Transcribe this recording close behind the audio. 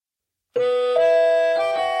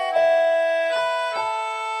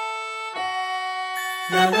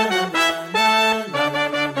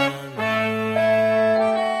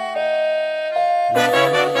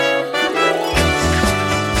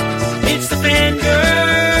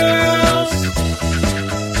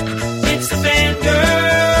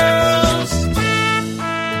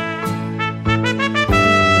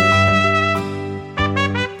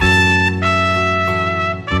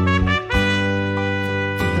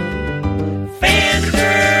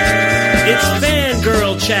It's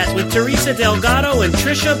Fangirl Chat with Teresa Delgado and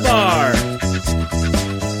Trisha Barr.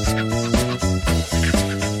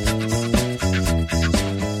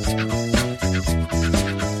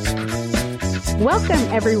 Welcome,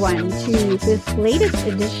 everyone, to this latest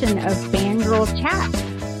edition of Fangirl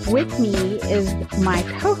Chat. With me is my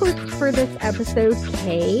co-host for this episode,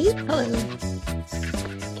 Kay. Hello.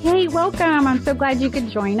 Kay, welcome. I'm so glad you could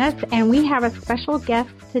join us. And we have a special guest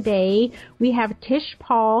today. We have Tish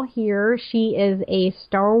Paul here. She is a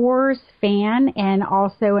Star Wars fan and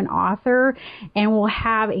also an author. And we'll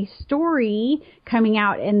have a story coming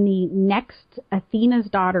out in the next Athena's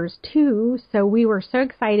Daughters 2. So we were so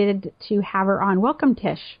excited to have her on. Welcome,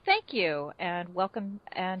 Tish. Thank you. And welcome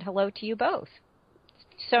and hello to you both.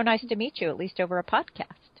 So nice to meet you, at least over a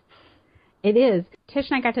podcast. It is. Tish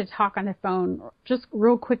and I got to talk on the phone just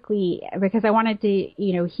real quickly because I wanted to,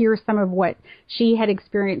 hear some of what she had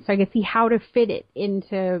experienced so I could see how to fit it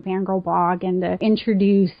into Fangirl Blog and to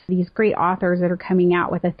introduce these great authors that are coming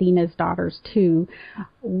out with Athena's Daughters 2.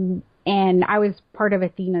 And I was part of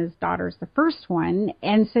Athena's Daughters, the first one.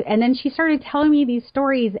 And then she started telling me these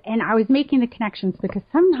stories, and I was making the connections because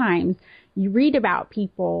sometimes you read about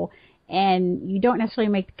people and you don't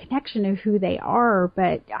necessarily make the connection of who they are,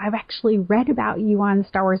 but I've actually read about you on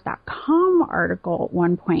StarWars.com article at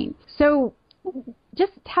one point. So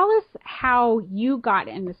just tell us how you got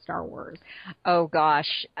into Star Wars. Oh,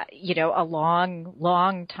 gosh. A long,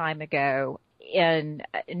 long time ago, in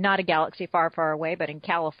not a galaxy far, far away, but in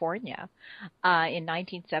California, in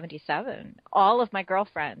 1977, all of my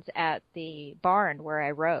girlfriends at the barn where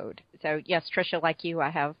I rode. So yes, Trisha, like you, I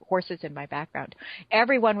have horses in my background.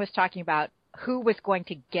 Everyone was talking about who was going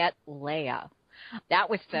to get Leia. That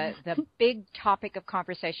was the big topic of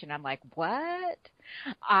conversation. I'm like, what?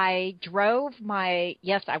 I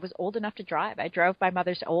was old enough to drive. I drove my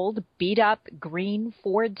mother's old beat-up green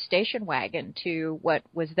Ford station wagon to what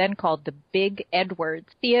was then called the Big Edwards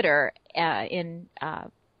Theater in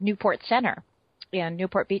Newport Center in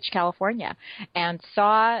Newport Beach, California, and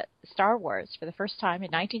saw Star Wars for the first time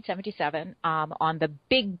in 1977 on the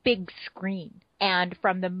big, big screen. And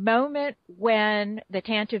from the moment when the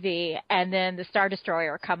Tantive and then the Star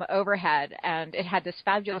Destroyer come overhead, and it had this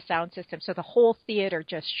fabulous sound system, so the whole theater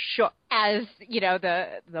just shook as,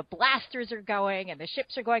 the blasters are going and the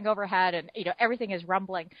ships are going overhead and, everything is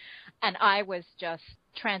rumbling. And I was just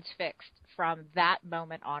transfixed from that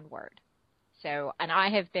moment onward. So, and I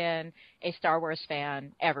have been a Star Wars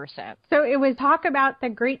fan ever since. So it was talk about the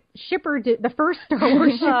great shipper, the first Star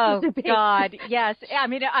Wars shipper Oh, debate. God, yes. I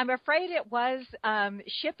mean, I'm afraid it was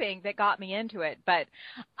shipping that got me into it, but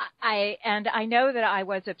I know that I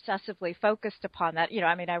was obsessively focused upon that.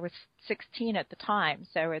 I was 16 at the time,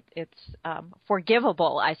 so it's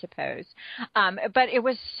forgivable, I suppose. But it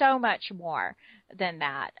was so much more than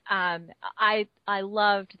that. I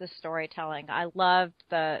loved the storytelling. I loved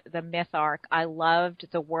the myth arc. I loved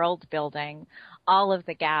the world building, all of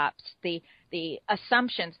the gaps, the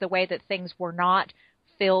assumptions, the way that things were not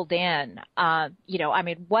filled in.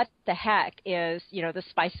 What the heck is, the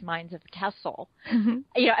spice mines of Kessel? Mm-hmm.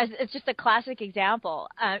 It's just a classic example.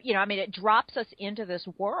 It drops us into this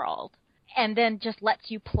world and then just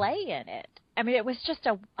lets you play in it. It was just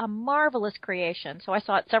a marvelous creation. So I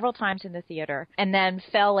saw it several times in the theater and then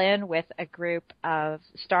fell in with a group of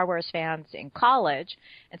Star Wars fans in college.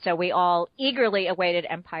 And so we all eagerly awaited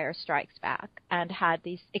Empire Strikes Back and had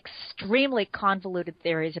these extremely convoluted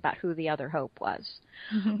theories about who the other Hope was.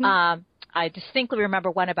 Mm-hmm. I distinctly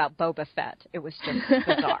remember one about Boba Fett. It was just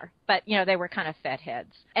bizarre. But, they were kind of Fett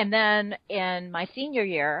heads. And then in my senior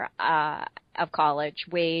year of college,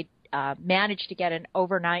 we managed to get an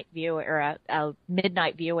overnight view or a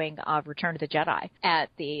midnight viewing of Return of the Jedi at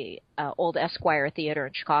the old Esquire Theater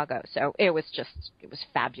in Chicago. So it was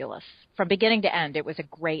fabulous. From beginning to end, it was a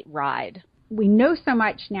great ride. We know so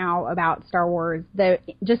much now about Star Wars, the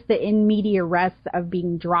in media res of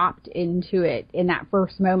being dropped into it in that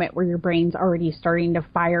first moment where your brain's already starting to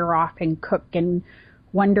fire off and cook and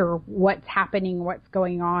wonder what's happening, what's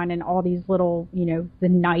going on, and all these little, the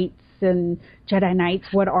knights and Jedi Knights,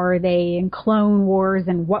 what are they, and Clone Wars,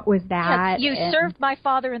 and what was that? Yes, you served my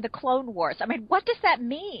father in the Clone Wars. What does that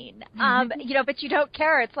mean? But you don't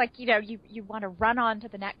care. It's like, you want to run on to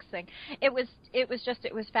the next thing. It was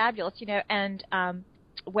fabulous, and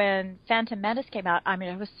when Phantom Menace came out, I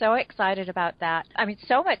was so excited about that.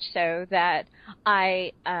 So much so that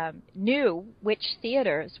I knew which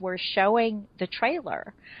theaters were showing the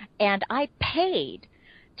trailer, and I paid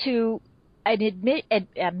to a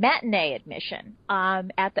matinee admission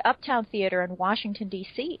at the Uptown Theater in Washington,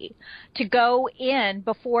 D.C. to go in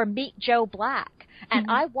before Meet Joe Black. And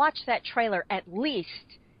I watched that trailer at least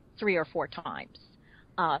 3 or 4 times.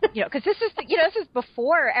 Because this is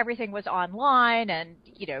before everything was online and,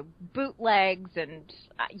 bootlegs and,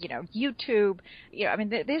 YouTube.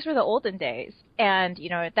 These were the olden days. And,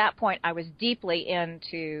 at that point I was deeply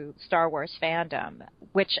into Star Wars fandom,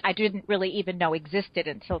 which I didn't really even know existed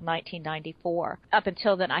until 1994. Up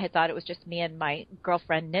until then, I had thought it was just me and my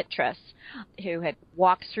girlfriend Nitris, who had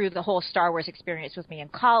walked through the whole Star Wars experience with me in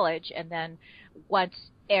college. And then once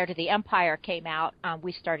Heir to the Empire came out,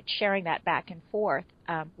 we started sharing that back and forth.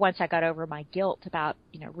 Once I got over my guilt about,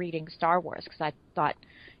 reading Star Wars, because I thought,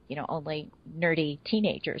 only nerdy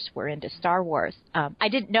teenagers were into Star Wars. I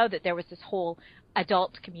didn't know that there was this whole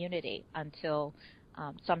adult community until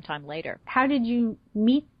sometime later. How did you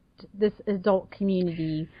meet this adult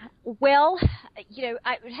community? Well,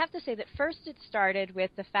 I would have to say that first it started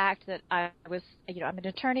with the fact that I was, I'm an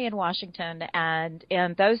attorney in Washington, and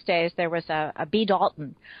in those days there was a B.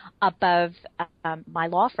 Dalton above my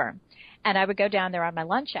law firm. And I would go down there on my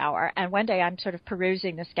lunch hour, and one day I'm sort of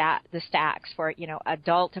perusing the stacks for,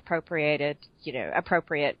 adult appropriate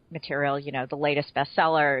material, the latest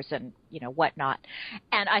bestsellers and, whatnot.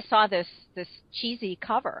 And I saw this cheesy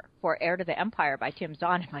cover for Heir to the Empire by Tim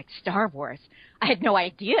Zahn. I'm like, Star Wars. I had no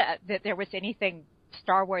idea that there was anything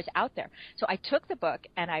Star Wars out there. So I took the book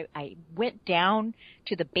and I went down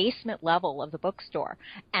to the basement level of the bookstore,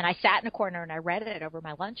 and I sat in a corner and I read it over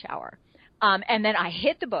my lunch hour. And then I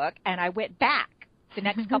hid the book and I went back the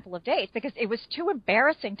next couple of days because it was too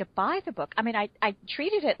embarrassing to buy the book. I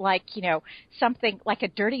treated it like, something like a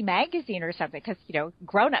dirty magazine or something because,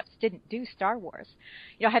 grown-ups didn't do Star Wars.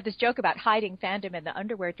 I had this joke about hiding fandom in the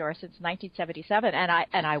underwear drawer since 1977,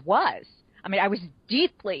 and I was. I was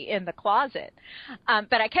deeply in the closet.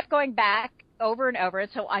 But I kept going back over and over,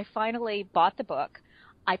 and so I finally bought the book.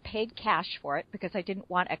 I paid cash for it because I didn't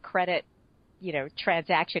want a credit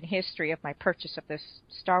transaction history of my purchase of this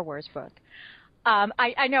Star Wars book.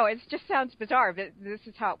 I know it just sounds bizarre, but this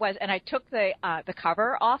is how it was. And I took the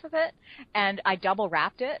cover off of it and I double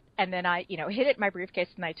wrapped it, and then I hid it in my briefcase,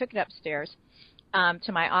 and I took it upstairs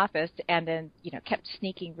to my office, and then kept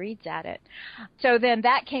sneaking reads at it. So then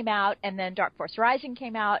that came out, and then Dark Force Rising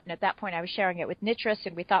came out, and at that point I was sharing it with Nitris,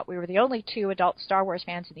 and we thought we were the only 2 adult Star Wars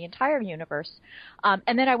fans in the entire universe.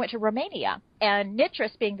 And then I went to Romania, and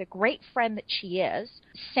Nitris, being the great friend that she is,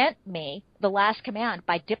 sent me The Last Command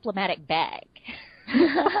by diplomatic bag.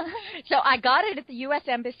 So I got it at the U.S.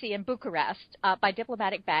 Embassy in Bucharest by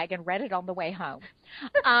diplomatic bag and read it on the way home.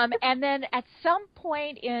 And then at some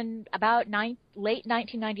point in about late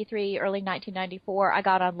 1993, early 1994, I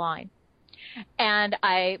got online. And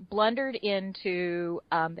I blundered into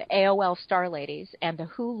the AOL Star Ladies and the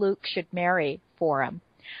Who Luke Should Marry forum,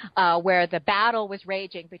 where the battle was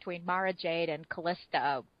raging between Mara Jade and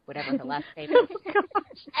Callista, whatever her last name is.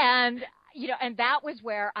 And that was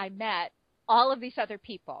where I met all of these other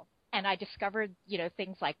people. And I discovered,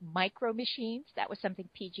 things like micro machines. That was something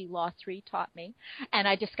PG Law 3 taught me. And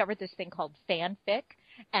I discovered this thing called fanfic.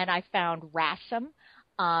 And I found RASM,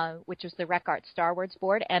 which was the Rec Art Star Wars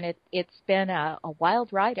board. And it's been a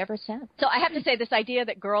wild ride ever since. So I have to say, this idea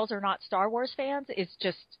that girls are not Star Wars fans is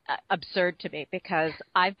just absurd to me, because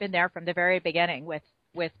I've been there from the very beginning with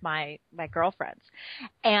my girlfriends.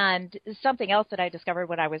 And something else that I discovered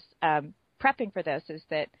when I was prepping for this is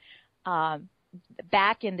that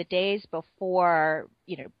back in the days before,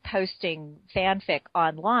 posting fanfic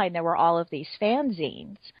online, there were all of these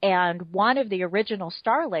fanzines. And one of the original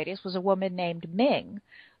Star Ladies was a woman named Ming,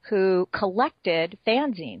 who collected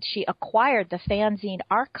fanzines. She acquired the fanzine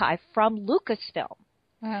archive from Lucasfilm.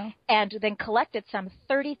 Wow. And then collected some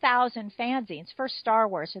 30,000 fanzines, first Star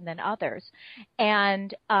Wars and then others.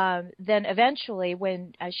 And then eventually,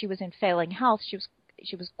 when she was in failing health,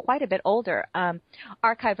 she was quite a bit older.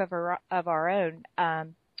 Archive of Our Own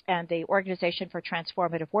and the Organization for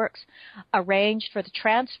Transformative Works arranged for the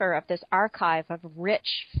transfer of this archive of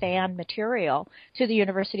rich fan material to the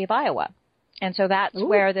University of Iowa. And so that's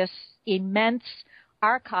where this immense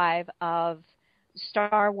archive of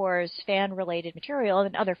Star Wars fan-related material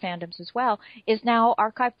and other fandoms as well is now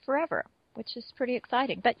archived forever, which is pretty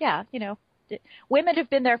exciting. But yeah, women have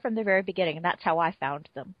been there from the very beginning, and that's how I found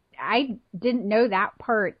them. I didn't know that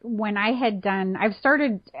part. When I've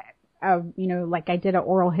started, like I did an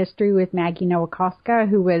oral history with Maggie Nowakowska,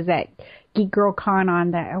 who was at Geek Girl Con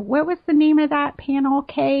on what was the name of that panel,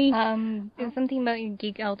 Kay? It was something about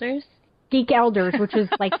Geek Elders. Geek Elders, which was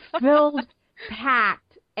like filled, packed.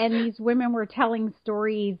 And these women were telling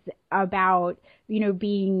stories about,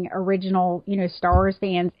 being original, Star Wars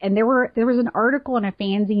fans. And there was an article in a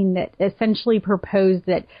fanzine that essentially proposed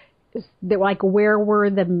that like, where were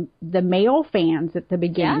the male fans at the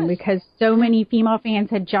beginning? Yes. Because so many female fans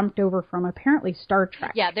had jumped over from apparently Star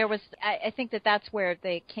Trek. Yeah, there was. I think that's where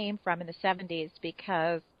they came from in the 70s,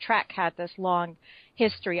 because Trek had this long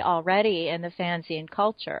history already in the fanzine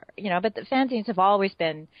culture. But the fanzines have always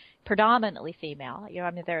been predominantly female.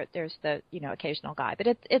 I mean, there's the occasional guy, but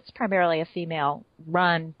it's primarily a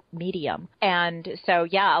female-run medium. And so,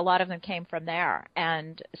 yeah, a lot of them came from there.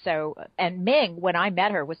 And Ming, when I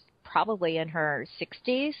met her, was probably in her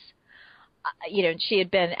 60s. She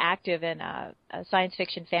had been active in a science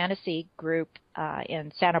fiction fantasy group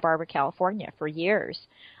in Santa Barbara, California for years,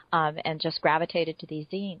 and just gravitated to these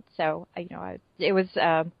zines. So, it was,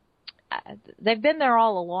 they've been there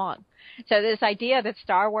all along. So this idea that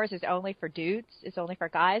Star Wars is only for dudes, is only for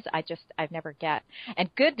guys, I've never get.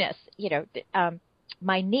 And goodness,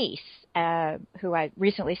 my niece, who I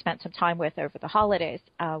recently spent some time with over the holidays,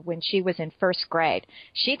 when she was in first grade,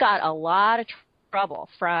 she got a lot of trouble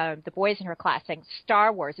from the boys in her class saying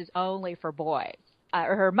Star Wars is only for boys.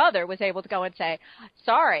 Or her mother was able to go and say,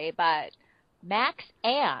 sorry, but Mac's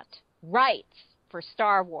aunt writes for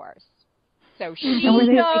Star Wars. So she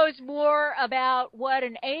knows more about what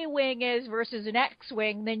an A-wing is versus an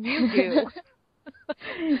X-wing than you do.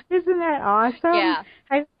 Isn't that awesome? Yeah.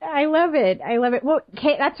 I love it. I love it. Well,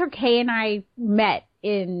 that's where Kay and I met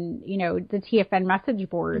in, the TFN message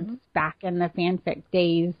boards back in the fanfic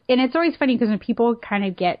days. And it's always funny because when people kind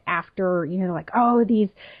of get after, like, oh, these,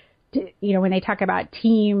 when they talk about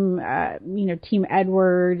Team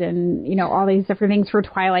Edward and, all these different things for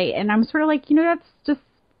Twilight. And I'm sort of like, that's just,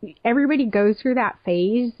 everybody goes through that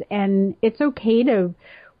phase, and it's okay to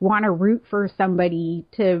want to root for somebody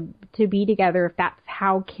to be together if that's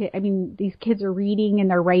how these kids are reading and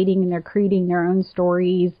they're writing and they're creating their own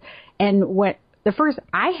stories. And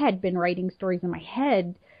I had been writing stories in my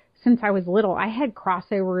head since I was little. I had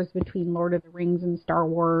crossovers between Lord of the Rings and Star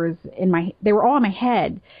Wars they were all in my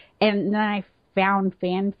head. And then I found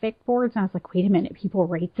fanfic boards and I was like, wait a minute, people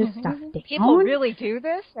write this stuff down? People really do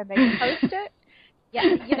this and they post it?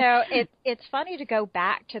 Yeah, it's funny to go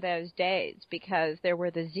back to those days because there were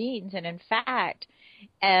the zines, and in fact,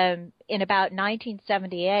 in about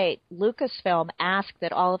 1978, Lucasfilm asked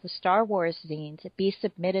that all of the Star Wars zines be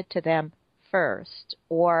submitted to them first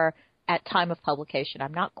or at time of publication.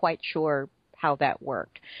 I'm not quite sure how that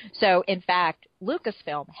worked. So, in fact,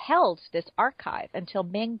 Lucasfilm held this archive until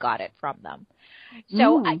Ming got it from them.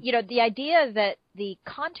 So, the idea that the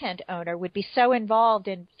content owner would be so involved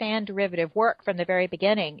in fan derivative work from the very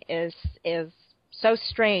beginning is so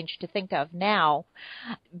strange to think of now,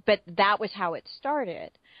 but that was how it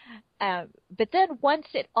started. But then once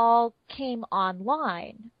it all came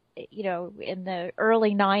online, in the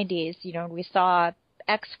early 90s, we saw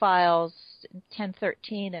X-Files,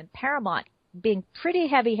 1013, and Paramount being pretty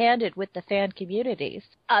heavy-handed with the fan communities,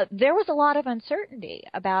 there was a lot of uncertainty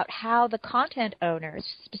about how the content owners,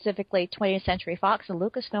 specifically 20th Century Fox and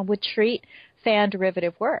Lucasfilm, would treat fan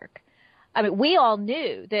derivative work. I mean, we all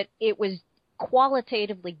knew that it was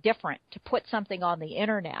qualitatively different to put something on the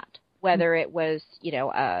internet, whether it was,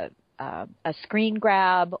 a screen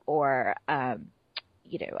grab or, a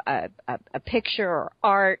picture or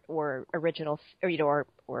art or original,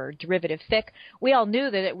 or derivative fic. We all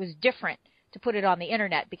knew that it was different to put it on the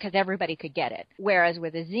internet because everybody could get it. Whereas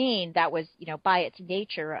with a zine, that was, by its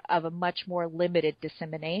nature of a much more limited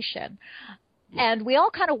dissemination. And we all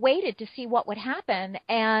kind of waited to see what would happen.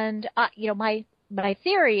 And, my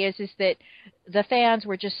theory is that the fans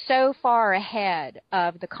were just so far ahead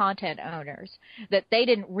of the content owners that they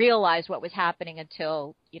didn't realize what was happening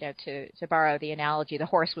until, to borrow the analogy, the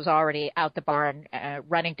horse was already out the barn,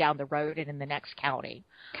 running down the road and in the next county.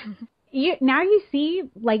 Now you see,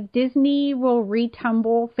 like, Disney will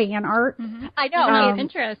retumble fan art. Mm-hmm. I know.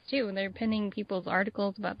 Pinterest, too. They're pinning people's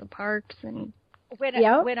articles about the parks. And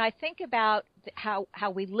when I think about how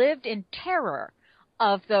we lived in terror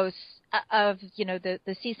of those,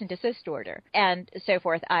 the cease and desist order and so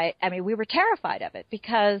forth, I mean, we were terrified of it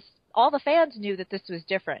because all the fans knew that this was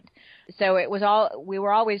different. So we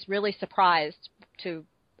were always really surprised to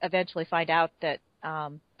eventually find out that,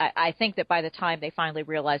 I think that by the time they finally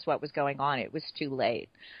realized what was going on, it was too late.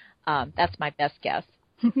 That's my best guess.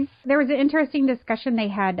 There was an interesting discussion they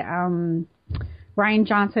had. Ryan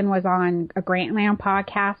Johnson was on a Grantland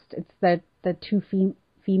podcast. It's the two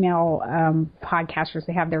female podcasters.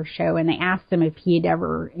 They have their show, and they asked him if he had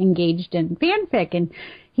ever engaged in fanfic, and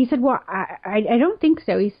he said, "Well, I don't think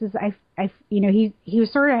so." He says, he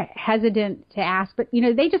was sort of hesitant to ask, but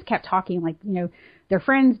they just kept talking, like their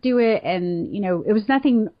friends do it, and it was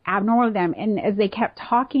nothing abnormal to them. And as they kept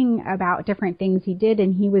talking about different things he did,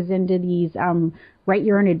 and he was into these write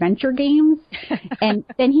your own adventure games. And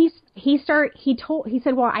then he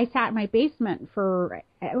said, well, I sat in my basement for,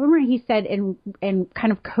 I remember he said, and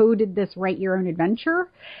kind of coded this write your own adventure.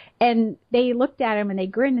 And they looked at him and they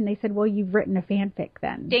grinned and they said, well, you've written a fanfic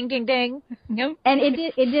then. Ding, ding, ding. Nope. And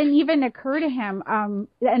it didn't even occur to him.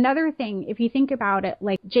 Another thing, if you think about it,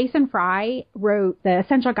 like Jason Fry wrote The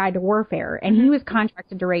Essential Guide to Warfare, and he was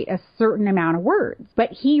contracted to write a certain amount of words,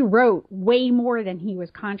 but he wrote way more than he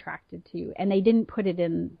was contracted to, and they didn't put it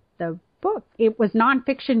in the book. It was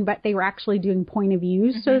nonfiction, but they were actually doing point of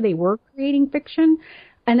views, so they were creating fiction.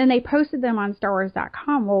 And then they posted them on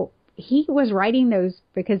StarWars.com. Well, he was writing those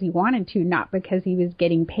because he wanted to, not because he was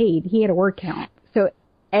getting paid. He had a word count. So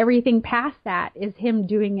everything past that is him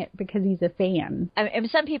doing it because he's a fan. I mean,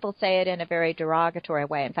 some people say it in a very derogatory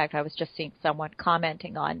way. In fact, I was just seeing someone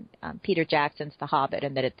commenting on Peter Jackson's The Hobbit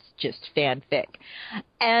and that it's just fanfic.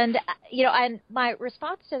 And, and my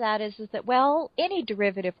response to that is that, well, any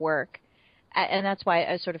derivative work, and that's why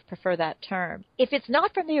I sort of prefer that term, if it's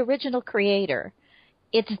not from the original creator,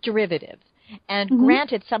 it's derivative. And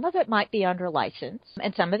granted, some of it might be under license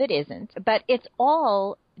and some of it isn't, but it's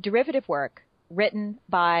all derivative work written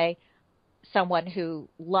by someone who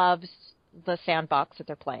loves the sandbox that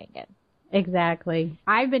they're playing in. Exactly.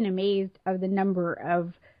 I've been amazed of the number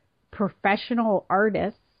of professional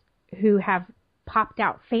artists who have popped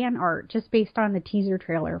out fan art just based on the teaser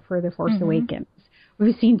trailer for The Force Awakens.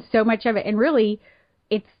 We've seen so much of it, and really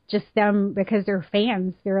it's just them because they're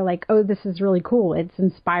fans. They're like, oh, this is really cool. It's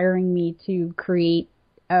inspiring me to create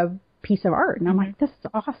a piece of art. And I'm like, this is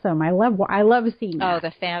awesome. I love seeing that. Oh,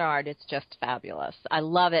 the fan art is just fabulous. I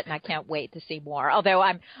love it, and I can't wait to see more. Although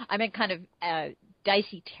I'm in kind of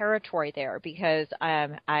dicey territory there because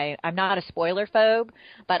I'm not a spoiler phobe,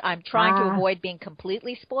 but I'm trying to avoid being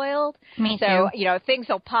completely spoiled. Me so, too. Things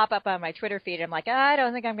will pop up on my Twitter feed. I'm like, I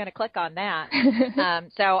don't think I'm going to click on that.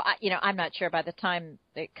 So, I'm not sure by the time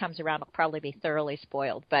it comes around, I'll probably be thoroughly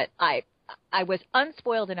spoiled. But I was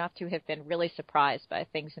unspoiled enough to have been really surprised by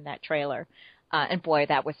things in that trailer. And boy,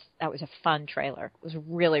 that was a fun trailer. It was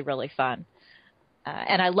really, really fun.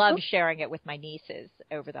 And I loved sharing it with my nieces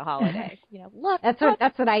over the holidays. Look.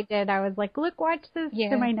 That's what I did. I was like, look, watch this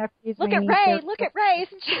to my nephews. Look at Rey. Look at Rey.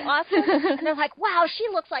 Isn't she awesome? And they're like, wow, she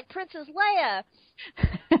looks like Princess Leia.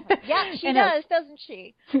 Yeah, she does, doesn't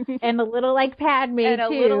she? And a little like Padme, and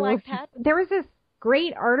too. A little like Padme. There was this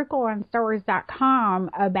great article on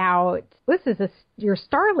StarWars.com about, your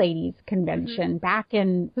Star Ladies convention back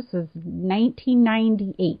in, this was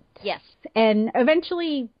 1998. Yes. And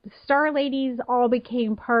eventually Star Ladies all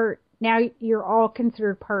became part, now you're all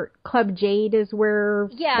considered part, Club Jade is where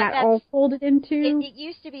that all folded into. It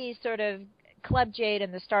used to be sort of Club Jade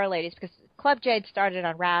and the Star Ladies because Club Jade started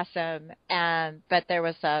on RASM, but there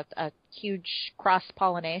was a huge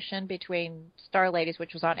cross-pollination between Star Ladies,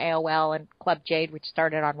 which was on AOL, and Club Jade, which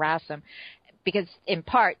started on RASM, because in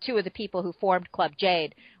part, two of the people who formed Club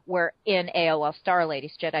Jade were in AOL Star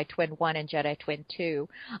Ladies, Jedi Twin 1 and Jedi Twin 2.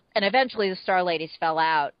 And eventually the Star Ladies fell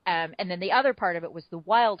out. And then the other part of it was the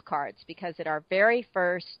wild cards, because at our very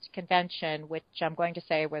first convention, which I'm going to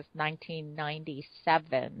say was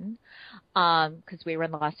 1997, because we were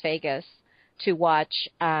in Las Vegas, to watch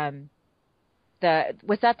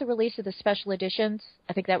was that the release of the special editions?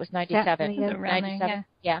 I think that was 97. Yeah, 97.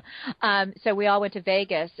 Yeah. So we all went to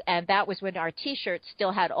Vegas, and that was when our T-shirts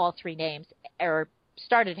still had all three names, or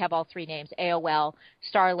started to have all three names: AOL,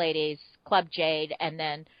 Star Ladies, Club Jade, and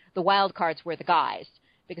then the wild cards were the guys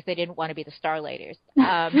because they didn't want to be the Star Ladies.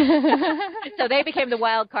 So they became the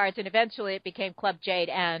wild cards, and eventually it became Club Jade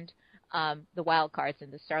and the wild cards,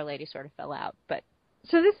 and the Star Ladies sort of fell out. But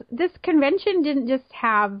so this convention didn't just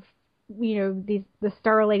have, the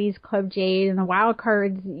Star Ladies, Club Jade, and the wild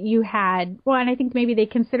cards. You had, and I think maybe they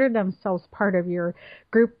considered themselves part of your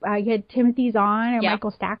group. You had Timothy Zahn and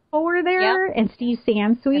Michael Stackpole were there, and Steve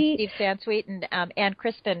Sansweet. And Ann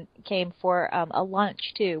Crispin came for a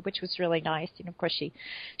lunch too, which was really nice. And of course,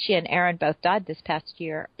 she and Aaron both died this past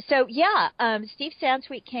year. So Steve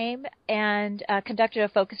Sansweet came and conducted a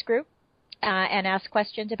focus group. And asked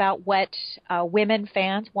questions about what women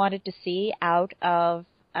fans wanted to see out of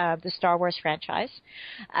the Star Wars franchise.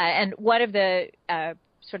 And one of the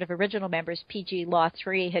sort of original members, PG Law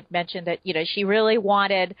 3, had mentioned that, she really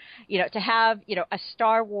wanted, to have, a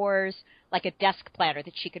Star Wars, like a desk planner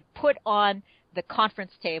that she could put on the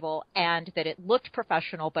conference table and that it looked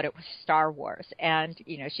professional, but it was Star Wars. And,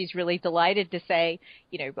 she's really delighted to say,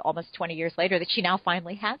 almost 20 years later that she now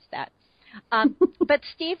finally has that. But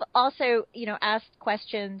Steve also, asked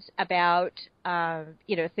questions about,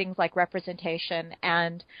 things like representation.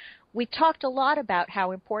 And we talked a lot about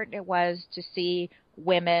how important it was to see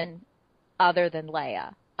women other than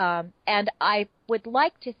Leia. And I would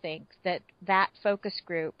like to think that that focus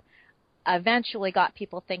group eventually got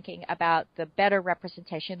people thinking about the better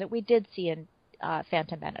representation that we did see in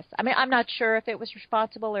Phantom Menace. I mean, I'm not sure if it was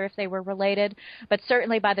responsible or if they were related, but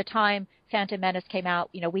certainly by the time Phantom Menace came out,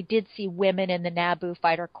 we did see women in the Naboo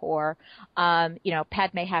fighter corps.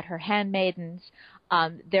 Padme had her handmaidens.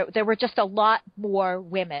 There were just a lot more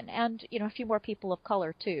women and, a few more people of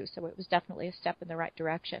color too. So it was definitely a step in the right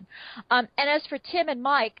direction. And as for Tim and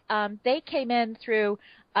Mike, they came in through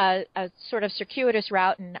a sort of circuitous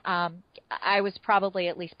route, and I was probably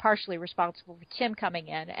at least partially responsible for Tim coming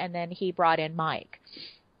in, and then he brought in Mike.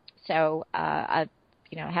 So, I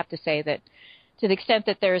have to say that to the extent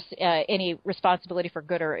that there's any responsibility for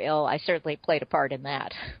good or ill, I certainly played a part in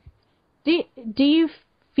that. Do you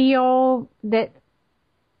feel that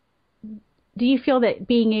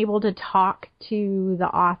being able to talk to the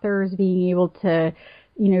authors, being able to,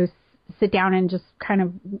 sit down and just kind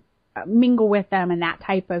of mingle with them in that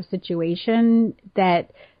type of situation, that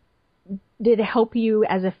did it help you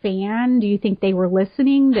as a fan? Do you think they were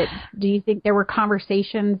listening? Do you think there were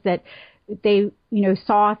conversations that they,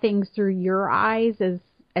 saw things through your eyes as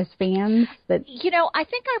fans? That I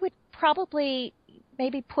think I would probably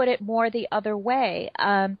maybe put it more the other way.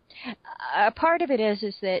 A part of it is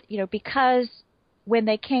that, because when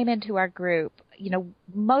they came into our group,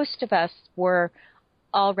 most of us were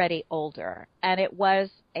already older, and it was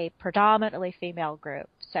a predominantly female group.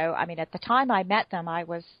 So, I mean, at the time I met them, I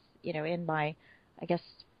was, in my, I guess,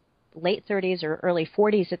 late 30s or early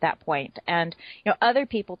 40s at that point. And, other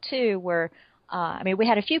people too were, we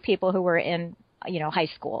had a few people who were in, high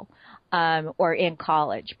school or in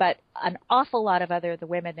college, but an awful lot of the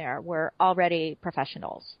women there were already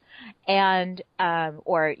professionals and,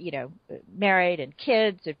 or, married and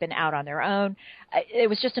kids, had been out on their own. It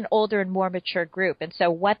was just an older and more mature group. And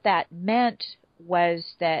so what that meant was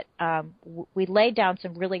that we laid down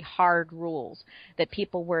some really hard rules that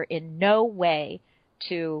people were in no way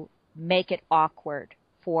to make it awkward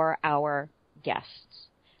for our guests,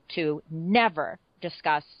 to never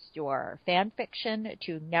discuss your fan fiction,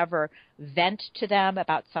 to never vent to them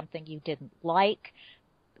about something you didn't like,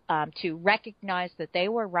 to recognize that they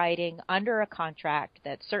were writing under a contract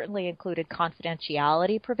that certainly included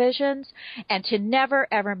confidentiality provisions, and to never,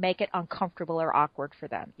 ever make it uncomfortable or awkward for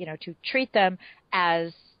them, to treat them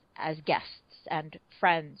as guests and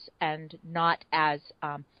friends and not as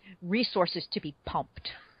resources to be pumped.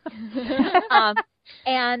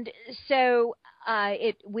 And so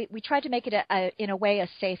we tried to make it, in a way, a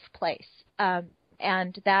safe place.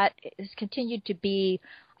 And that has continued to be,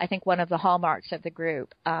 I think, one of the hallmarks of the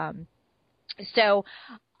group. So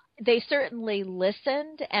they certainly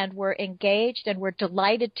listened and were engaged and were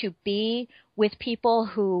delighted to be with people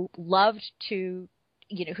who loved to,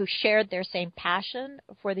 who shared their same passion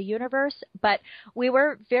for the universe. But we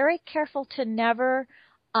were very careful to never,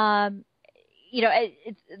 the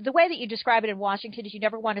way that you describe it in Washington is you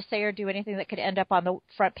never want to say or do anything that could end up on the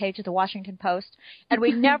front page of the Washington Post. And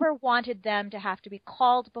we never wanted them to have to be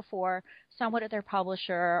called before someone at their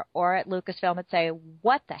publisher or at Lucasfilm and say,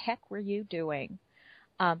 what the heck were you doing?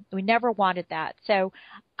 We never wanted that. So,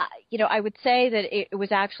 I would say that it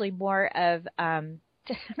was actually more of,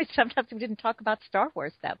 sometimes we didn't talk about Star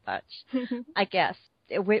Wars that much, I guess,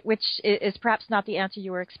 which is perhaps not the answer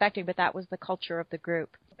you were expecting, but that was the culture of the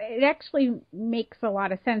group. It actually makes a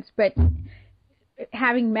lot of sense, but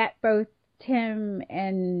having met both Tim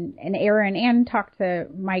and Aaron and talked to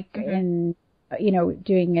Mike and,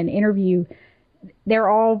 doing an interview, they've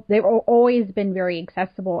always been very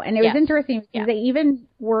accessible. And it was interesting because they even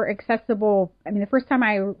were accessible. I mean, the first time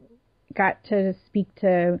I got to speak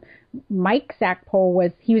to Mike Stackpole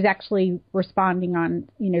he was actually responding on,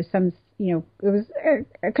 some, it was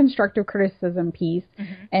a constructive criticism piece.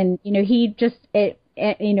 And, he just, it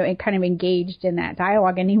kind of engaged in that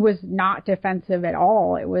dialogue, and he was not defensive at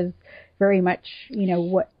all. It was very much,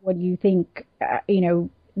 what do you think,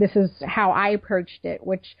 this is how I approached it,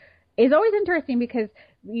 which is always interesting because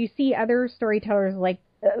you see other storytellers, like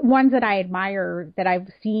ones that I admire that I've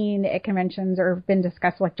seen at conventions or have been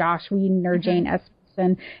discussed, like Josh Whedon or Jane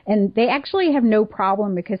Espenson, and they actually have no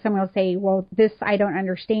problem because someone will say, well, this I don't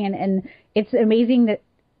understand. And it's amazing that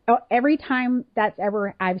every time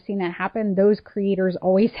I've seen that happen, those creators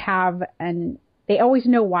always have, and they always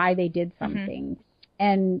know why they did something.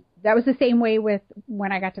 And that was the same way with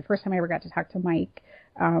when first time I ever got to talk to Mike.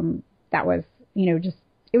 That was,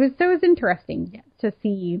 it was interesting to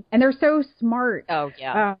see. And they're so smart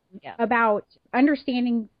about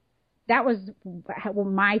understanding that was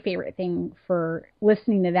my favorite thing for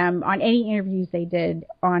listening to them on any interviews they did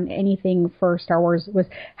on anything for Star Wars, was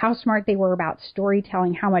how smart they were about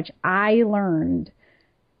storytelling, how much I learned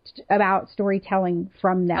about storytelling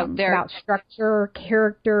from them, about structure,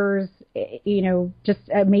 characters, just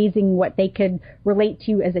amazing what they could relate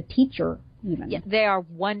to as a teacher. Even. Yeah, they are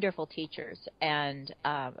wonderful teachers, and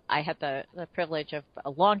I had the privilege of a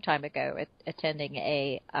long time ago attending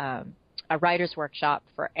a writer's workshop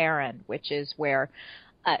for Aaron, which is where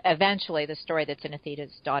eventually the story that's in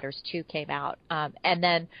Athena's Daughters 2 came out. And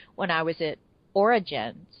then when I was at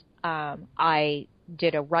Origins, I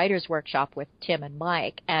did a writer's workshop with Tim and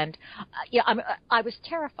Mike, and I was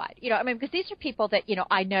terrified, because these are people that,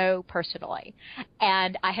 I know personally,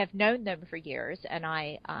 and I have known them for years, and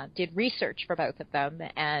I did research for both of them,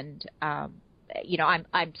 and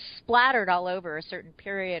I'm splattered all over a certain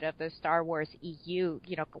period of the Star Wars EU,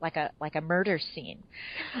 like a murder scene,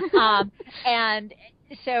 and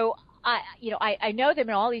so I know them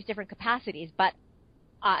in all these different capacities, but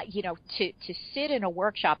to sit in a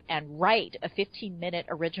workshop and write a 15-minute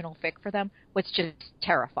original fic for them was just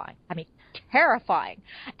terrifying. I mean, terrifying.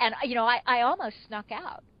 And, I almost snuck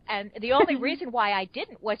out. And the only reason why I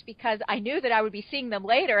didn't was because I knew that I would be seeing them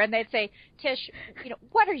later, and they'd say, Tish,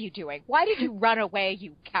 what are you doing? Why did you run away,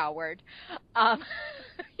 you coward?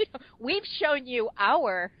 We've shown you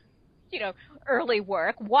our early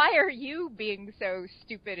work. Why are you being so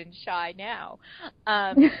stupid and shy now?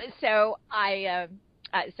 So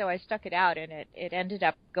I stuck it out, and it ended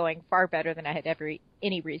up going far better than I had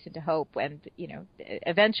any reason to hope. And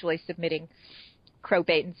eventually submitting Crow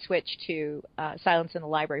Bait and Switch to Silence in the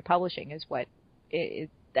Library Publishing is what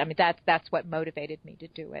that's what motivated me to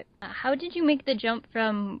do it. How did you make the jump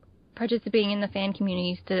from participating in the fan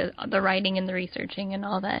communities to the writing and the researching and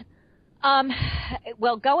all that?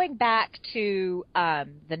 Well, going back to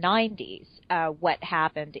the 90s, what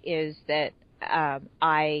happened is that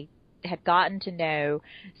I had gotten to know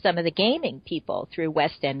some of the gaming people through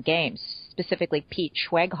West End Games, specifically Pete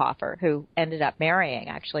Schweghofer, who ended up marrying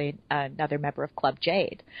actually another member of Club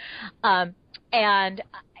Jade. And,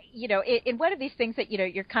 in one of these things that,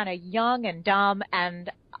 you're kind of young and dumb,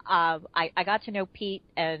 and I got to know Pete,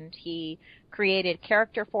 and he created a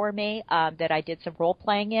character for me that I did some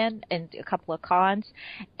role-playing in and a couple of cons.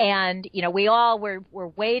 And, we all were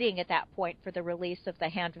waiting at that point for the release of the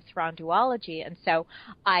Hand of Thrawn duology, and so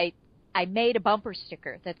I made a bumper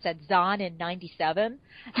sticker that said Zahn in 97,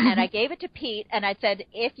 and I gave it to Pete, and I said,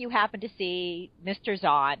 if you happen to see Mr.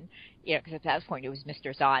 Zahn, because at that point it was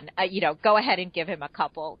Mr. Zahn, go ahead and give him a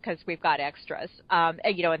couple, because we've got extras. And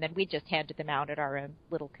then we just handed them out at our own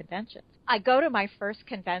little conventions. I go to my first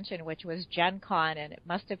convention, which was Gen Con, and it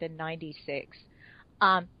must have been 96.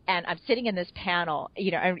 And I'm sitting in this panel,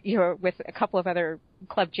 with a couple of other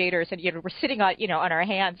Club Jaders, and we're sitting on, on our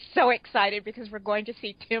hands, so excited because we're going to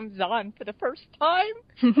see Tim Zahn for the first time.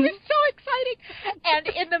 It's so exciting. And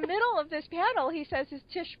in the middle of this panel, he says, "Is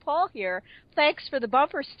Tish Paul here? Thanks for the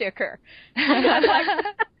bumper sticker." And I'm like,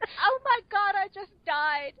 oh my God, I just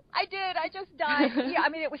died. I just died.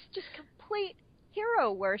 It was just complete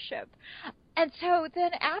hero worship. And so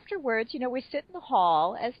then afterwards, we sit in the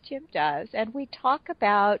hall, as Tim does, and we talk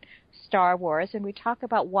about Star Wars, and we talk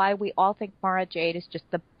about why we all think Mara Jade is just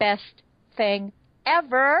the best thing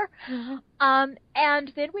ever.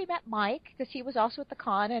 And then we met Mike, because he was also at the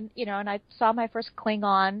con, and, and I saw my first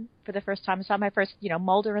Klingon for the first time. I saw my first,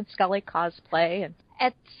 Mulder and Scully cosplay. And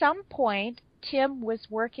at some point, Tim was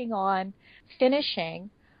working on finishing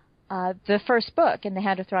the first book in the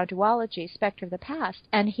Hand of Thrawn duology, Spectre of the Past,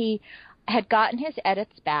 and he had gotten his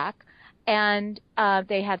edits back, and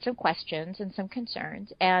they had some questions and some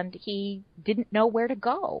concerns, and he didn't know where to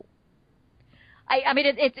go.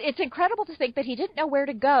 It's incredible to think that he didn't know where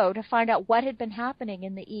to go to find out what had been happening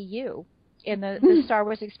in the EU, in the Star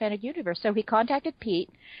Wars Expanded Universe. So he contacted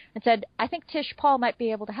Pete and said, "I think Tish Paul might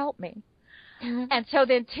be able to help me." And so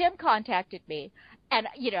then Tim contacted me, and,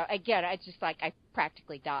 again, I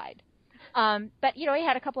practically died. But, he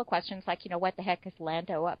had a couple of questions like, what the heck is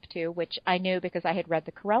Lando up to, which I knew because I had read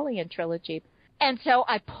the Corellian trilogy. And so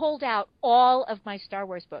I pulled out all of my Star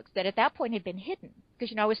Wars books that at that point had been hidden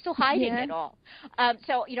because, I was still hiding it all.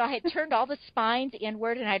 So, I had turned all the spines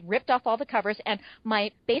inward, and I had ripped off all the covers, and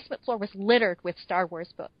my basement floor was littered with Star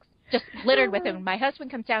Wars books, just littered with them. My husband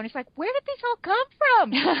comes down, and he's like, "Where did these all come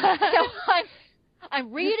from?" So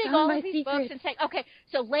I'm reading all of these books and saying, okay,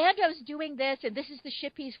 so Lando's doing this, and this is the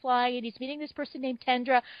ship he's flying, and he's meeting this person named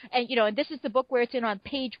Tendra, and, and this is the book where it's in on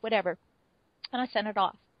page whatever. And I sent it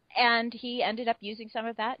off. And he ended up using some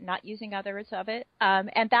of that, not using others of it.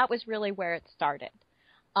 And that was really where it started.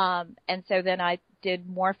 And so then I did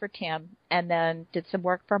more for Tim and then did some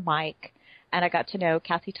work for Mike. And I got to know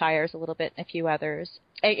Kathy Tyers a little bit and a few others.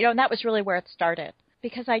 And, and that was really where it started.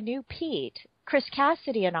 Because I knew Pete, Chris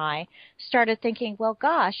Cassidy and I started thinking, well,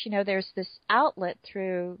 gosh, there's this outlet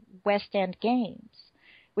through West End Games,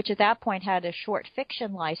 which at that point had a short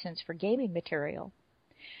fiction license for gaming material.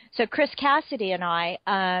 So Chris Cassidy and I,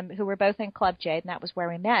 who were both in Club Jade, and that was where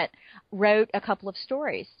we met, wrote a couple of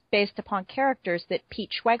stories based upon characters that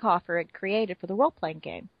Pete Schweighofer had created for the role-playing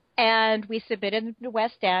game. And we submitted them to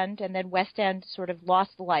West End, and then West End sort of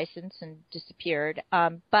lost the license and disappeared.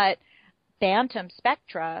 But Bantam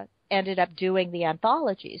Spectra ended up doing the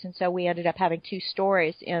anthologies, and so we ended up having 2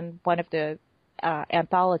 stories in one of the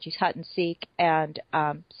anthologies, Hut and Seek and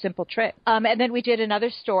Simple Trick. And then we did another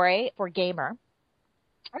story for Gamer,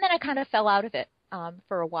 and then I kind of fell out of it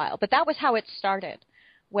for a while. But that was how it started,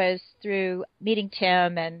 was through meeting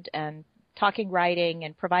Tim and talking writing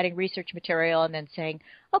and providing research material and then saying,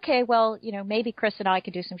 okay, well, maybe Chris and I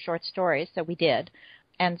could do some short stories. So we did.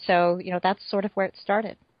 And so, that's sort of where it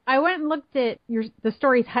started. I went and looked at the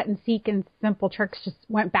stories Hut and Seek and Simple Tricks, just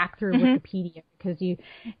went back through Wikipedia because you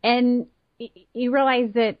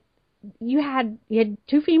realize that you had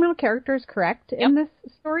 2 female characters, correct, in this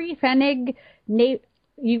story? Fennig, Fennig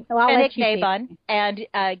Nabun and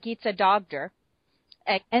Geetsa Dogder.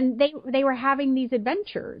 And they were having these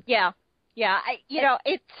adventures. Yeah.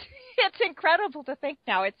 It's incredible to think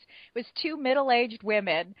now. It was 2 middle-aged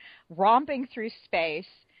women romping through space,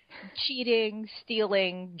 cheating,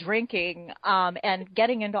 stealing, drinking, and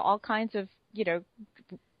getting into all kinds of,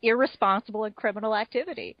 irresponsible and criminal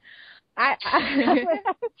activity. I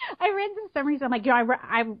read some summaries. I'm like,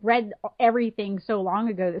 I read everything so long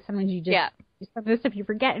ago that sometimes you just some of this stuff you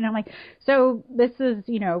forget. And I'm like, so this is,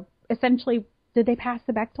 essentially, did they pass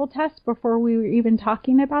the Bechdel test before we were even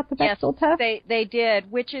talking about the Bechdel test? Yes, they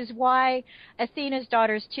did, which is why Athena's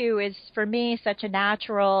Daughters 2 is, for me, such a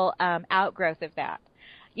natural outgrowth of that.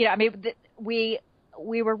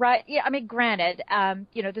 We were right. Yeah, granted,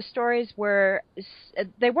 the stories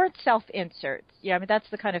they weren't self-inserts. That's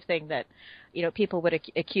the kind of thing that, people would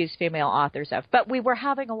accuse female authors of. But we were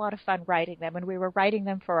having a lot of fun writing them, and we were writing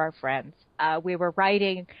them for our friends. We were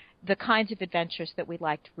writing the kinds of adventures that we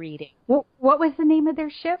liked reading. What was the name of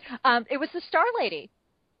their ship? It was the Star Lady.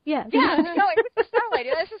 Yeah. Yeah, no, it was the Star Lady.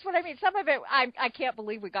 This is what I mean. Some of it, I can't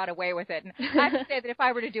believe we got away with it. And I have to say that if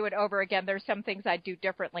I were to do it over again, there's some things I'd do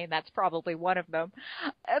differently, and that's probably one of them.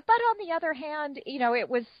 But on the other hand, it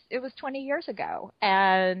was 20 years ago,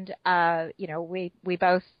 and we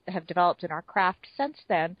both have developed in our craft since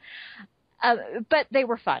then. But they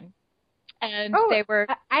were fun, and they were.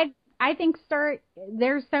 I think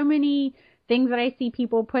there's so many things that I see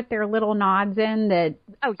people put their little nods in that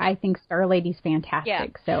I think Star Lady's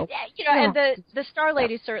fantastic. Yeah. So and the Star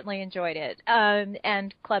Lady certainly enjoyed it,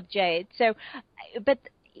 and Club Jade. So, but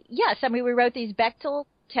yes, we wrote these Bechdel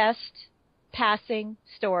test passing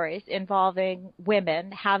stories involving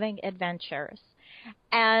women having adventures,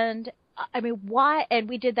 and why? And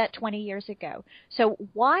we did that 20 years ago. So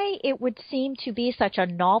why it would seem to be such a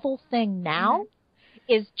novel thing now?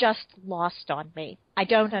 Is just lost on me. I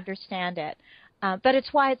don't understand it. But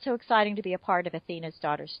it's why it's so exciting to be a part of Athena's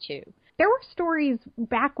Daughters, too. There were stories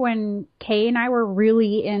back when Kay and I were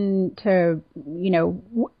really into,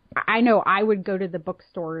 I know I would go to the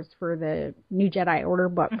bookstores for the New Jedi Order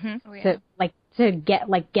books to get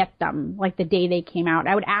them, like the day they came out.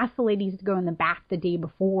 I would ask the ladies to go in the back the day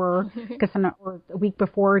before, or a week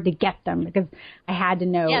before, to get them because I had to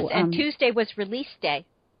know. Yes, and Tuesday was release day.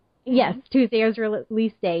 Yes, Tuesday was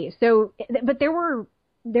release day. So, but there were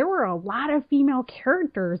a lot of female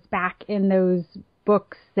characters back in those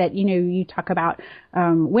books that, you talk about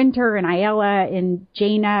Winter and Ayala and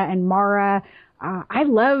Jaina and Mara. I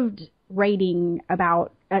loved writing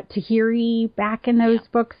about Tahiri back in those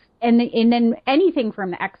books. And then anything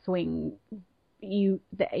from the X-Wing,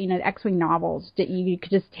 the X-Wing novels, that you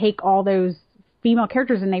could just take all those female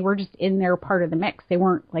characters and they were just in there part of the mix. They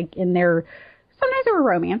weren't like in their... Sometimes there were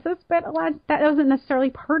romances, but a lot that wasn't necessarily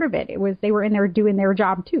part of it. It was they were in there doing their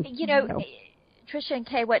job too. Tricia and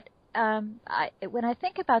Kay, when I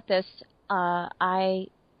think about this, I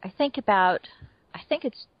think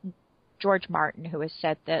it's George Martin who has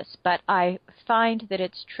said this, but I find that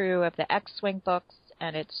it's true of the X-Wing books,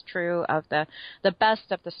 and it's true of the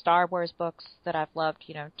best of the Star Wars books that I've loved.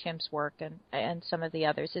 Tim's work and some of the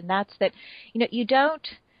others, and that's that. You don't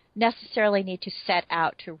necessarily need to set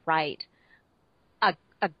out to write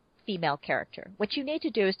a female character. What you need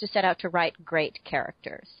to do is to set out to write great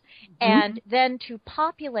characters, and then to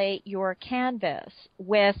populate your canvas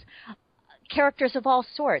with characters of all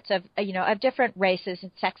sorts, of different races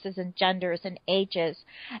and sexes and genders and ages.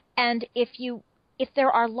 And if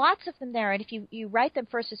there are lots of them there, and if you write them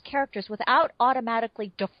first as characters without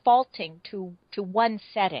automatically defaulting to one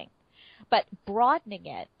setting, but broadening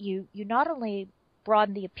it, you not only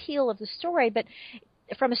broaden the appeal of the story, but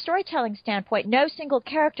from a storytelling standpoint, no single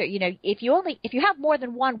character, if you have more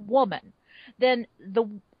than one woman, then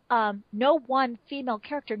no one female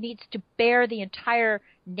character needs to bear the entire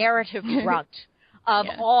narrative brunt of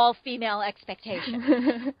all female expectations.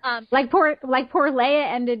 Like poor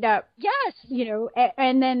Leia ended up, yes,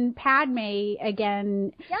 and then Padme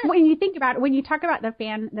again. Yes. When you think about it, when you talk about the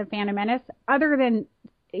Phantom Menace, other than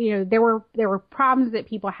there were problems that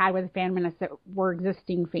people had with the Phantom Menace that were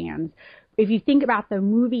existing fans. If you think about the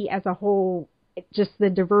movie as a whole, just the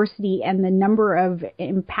diversity and the number of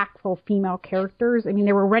impactful female characters. I mean,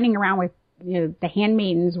 they were running around with, the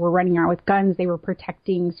handmaidens were running around with guns. They were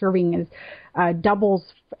serving as doubles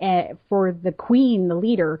for the queen, the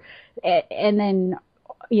leader. And then,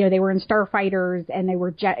 they were in starfighters, and they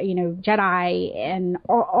were, Jedi, and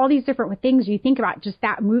all these different things. You think about just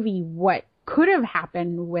that movie, what could have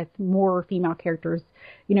happened with more female characters,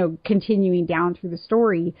 continuing down through the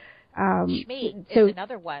story. Shmi is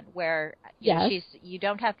another one where you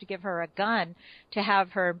don't have to give her a gun to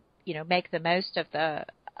have her, make the most of the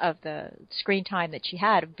screen time that she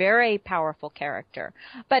had. A very powerful character,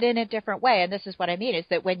 but in a different way. And this is what I mean, is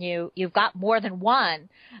that when you've got more than one,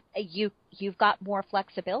 you've got more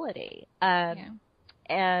flexibility.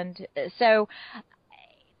 And so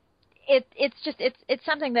it's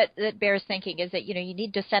something that bears thinking, is that, you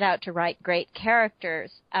need to set out to write great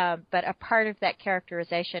characters, but a part of that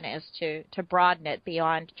characterization is to broaden it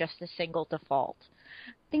beyond just a single default.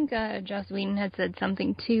 I think Joss Whedon had said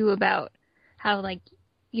something too about how,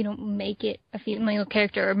 you don't make it a female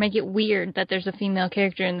character or make it weird that there's a female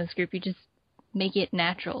character in this group. You just make it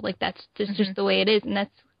natural. That's just the way it is. And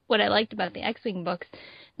that's what I liked about the X-Wing books,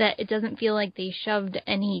 that it doesn't feel like they shoved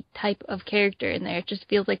any type of character in there. It just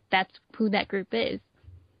feels like that's who that group is.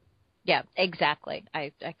 Yeah, exactly.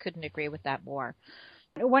 I couldn't agree with that more.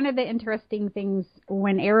 One of the interesting things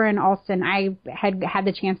when Aaron Alston, I had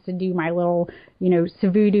the chance to do my little,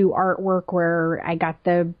 Savudu artwork where I got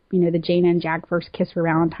the Jaina and Jag First Kiss for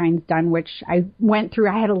Valentine's done, which I went through.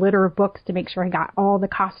 I had a litter of books to make sure I got all the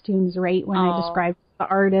costumes right when I described the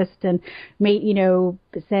artist and made,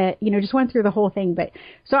 just went through the whole thing. But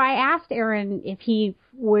so I asked Aaron if he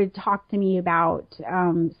would talk to me about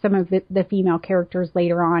some of the female characters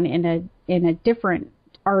later on in a different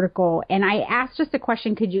article, and I asked just a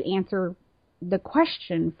question, could you answer the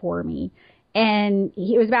question for me? And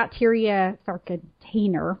it was about Tyria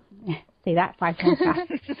Tharkatainer. Say that 5 times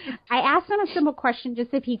fast. I asked him a simple question,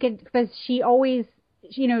 just if he could, because she always,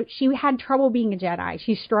 she had trouble being a Jedi.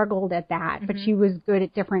 She struggled at that, but she was good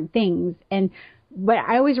at different things. But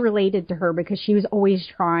I always related to her because she was always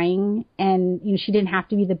trying, and she didn't have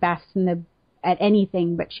to be the best at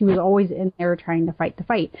anything, but she was always in there trying to fight the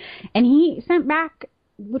fight. And he sent back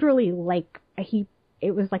literally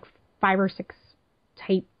it was 5 or 6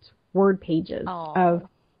 typed word pages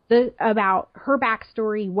about her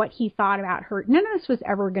backstory, what he thought about her. None of this was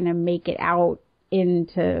ever going to make it out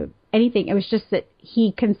into anything. It was just that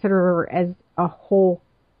he considered her as a whole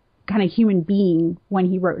kind of human being when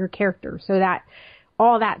he wrote her character. So that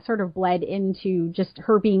all that sort of bled into just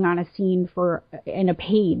her being on a scene in a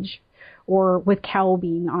page, or with Kel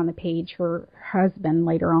being on the page, her husband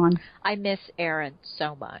later on. I miss Aaron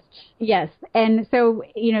so much. Yes. And so,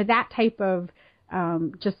 that type of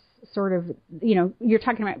just sort of, you're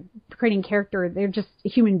talking about creating character. They're just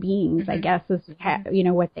human beings, I guess, is,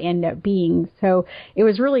 what they end up being. So it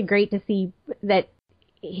was really great to see that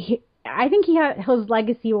I think his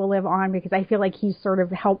legacy will live on, because I feel like he's sort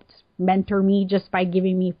of helped mentor me just by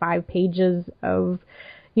giving me 5 pages of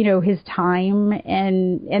his time,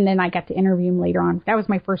 and then I got to interview him later on. That was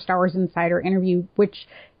my first Star Wars Insider interview, which,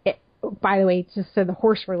 by the way, just so the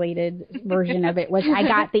horse-related version of it was, I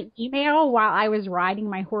got the email while I was riding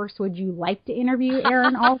my horse, would you like to interview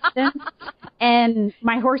Aaron Alston? And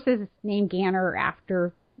my horse is named Ganner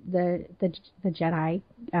after the Jedi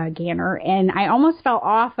Ganner, and I almost fell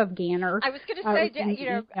off of Ganner. I was going to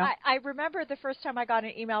say, I remember the first time I got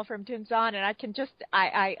an email from Tim Zahn, and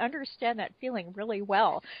I understand that feeling really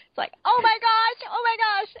well. It's like, oh my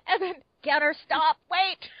gosh, and then Ganner, stop,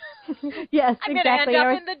 wait. Yes, I'm exactly. going to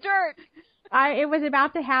end up in the dirt. It was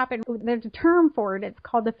about to happen. There's a term for it. It's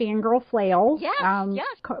called the fangirl flail. Yes, yes.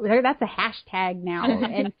 That's a hashtag now.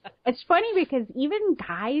 And it's funny because even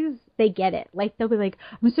guys, they get it. They'll be like,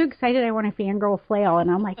 I'm so excited I want a fangirl flail.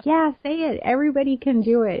 And I'm like, yeah, say it. Everybody can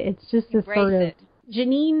do it. It's just a sort of,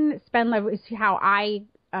 Janine Spenlove is how I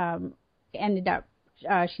ended up.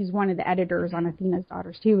 She's one of the editors on Athena's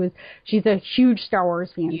Daughters too. She's a huge Star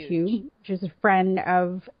Wars fan too. She's a friend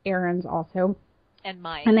of Aaron's also. And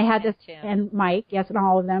Mike. And they had this, and Mike, yes, and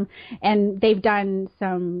all of them. And they've done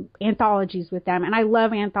some anthologies with them. And I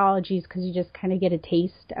love anthologies because you just kind of get a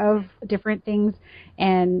taste of different things.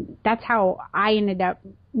 And that's how I ended up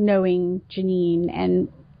knowing Janine and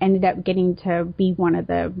ended up getting to be one of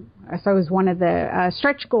the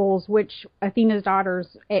stretch goals, which Athena's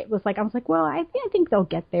Daughters, it was like, I was like, well, I think they'll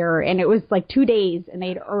get there. And it was like 2 days and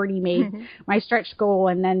they'd already made my stretch goal.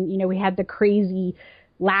 And then, we had the crazy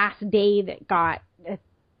last day that got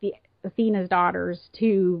the Athena's Daughters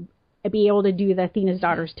to be able to do the Athena's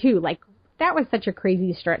Daughters too. Like, that was such a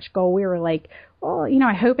crazy stretch goal. We were like, well,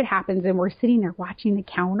 I hope it happens. And we're sitting there watching the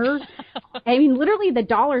counter. I mean, literally the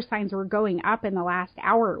dollar signs were going up in the last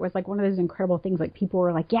hour. It was like one of those incredible things. Like, people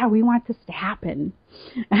were like, yeah, we want this to happen.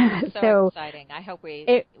 So exciting. I hope we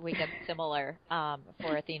get similar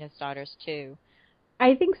for Athena's Daughters too.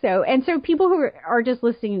 I think so. And so people who are just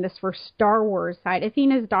listening to this for Star Wars side,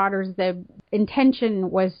 Athena's Daughters, the intention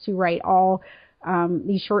was to write all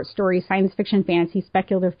these short stories, science fiction, fantasy,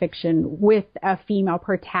 speculative fiction, with a female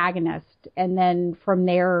protagonist. And then from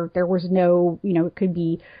there was no, it could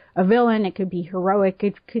be a villain, it could be heroic,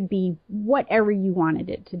 it could be whatever you wanted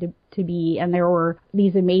it to be. And there were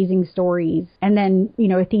these amazing stories. And then,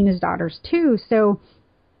 Athena's Daughters too. So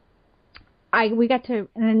we got to,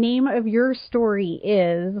 and the name of your story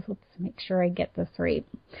is, let's make sure I get this right,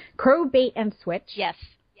 Crow, Bait, and Switch. Yes.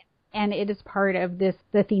 And it is part of this,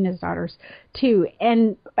 the Athena's Daughters too.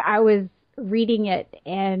 And I was reading it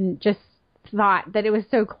and just thought that it was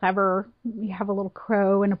so clever. You have a little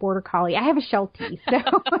crow and a border collie. I have a Sheltie, so.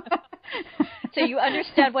 So you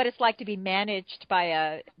understand what it's like to be managed by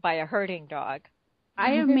a herding dog.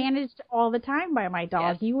 I am managed all the time by my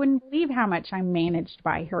dog. Yes. You wouldn't believe how much I'm managed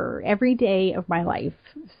by her every day of my life.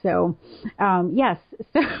 So, yes.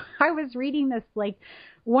 So I was reading this like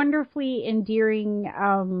wonderfully endearing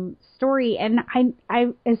story, and I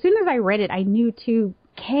as soon as I read it, I knew too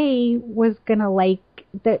Kay was gonna like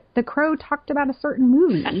that. The Crow talked about a certain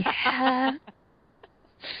movie.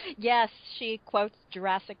 Yes, she quotes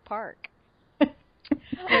Jurassic Park, which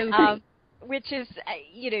is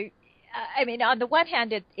I mean, on the one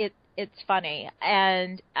hand, it's funny,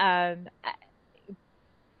 and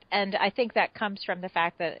I think that comes from the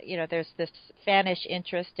fact that there's this fanish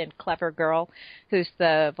interest in Clever Girl, who's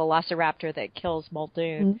the velociraptor that kills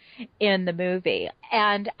Muldoon in the movie,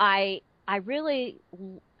 and I really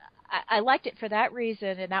liked it for that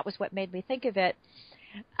reason, and that was what made me think of it.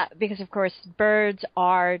 Because, of course, birds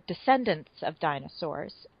are descendants of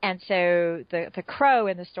dinosaurs. And so the crow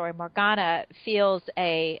in the story, Morgana, feels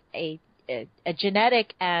a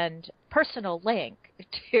genetic and personal link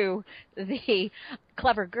to the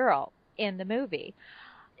Clever Girl in the movie.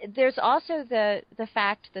 There's also the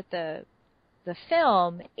fact that the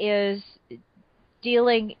film is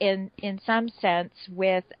dealing in some sense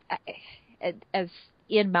with, as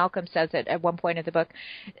Ian Malcolm says it at one point in the book,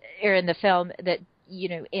 or in the film, that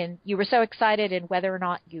you were so excited in whether or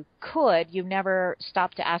not you could, you never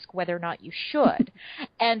stopped to ask whether or not you should.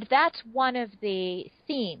 And that's one of the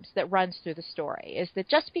themes that runs through the story, is that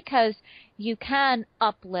just because you can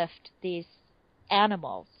uplift these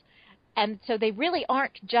animals, and so they really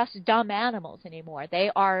aren't just dumb animals anymore, they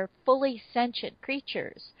are fully sentient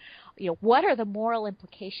creatures. What are the moral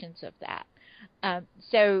implications of that?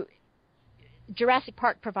 So Jurassic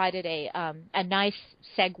Park provided a nice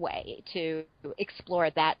segue to explore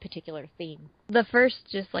that particular theme. The first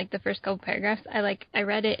couple paragraphs, I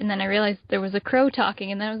read it and then I realized there was a crow talking,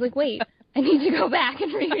 and then I was like, wait, I need to go back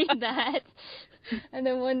and reread that. And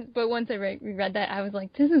then once I reread that, I was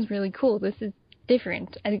like, this is really cool. This is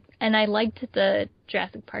different. And I liked the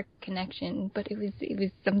Jurassic Park connection, but it was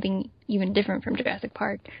something even different from Jurassic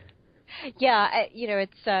Park. Yeah,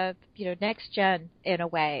 it's next gen in a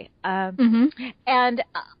way. And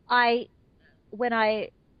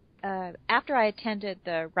after I attended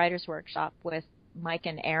the writers' workshop with Mike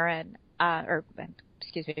and Aaron,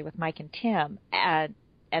 with Mike and Tim, and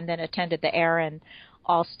then attended the Aaron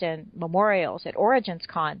Alston memorials at Origins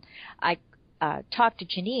Con, I talked to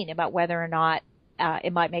Janine about whether or not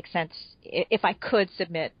it might make sense if I could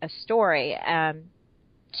submit a story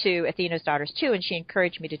to Athena's Daughters too, and she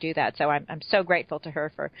encouraged me to do that. So I'm so grateful to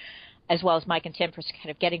her for, as well as Mike and Tim, for kind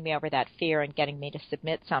of getting me over that fear and getting me to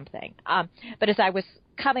submit something. But as I was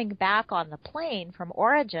coming back on the plane from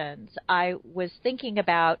Origins, I was thinking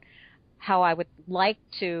about how I would like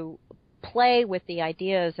to play with the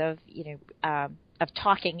ideas of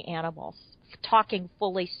talking animals talking,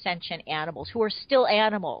 fully sentient animals who are still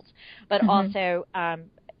animals, but also,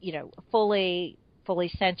 fully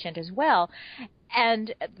sentient as well.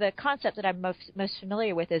 And the concept that I'm most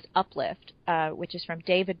familiar with is Uplift, which is from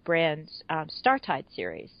David Brin's Startide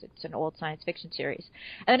series. It's an old science fiction series.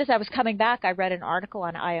 And then as I was coming back, I read an article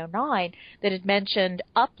on IO9 that had mentioned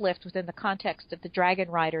Uplift within the context of the Dragon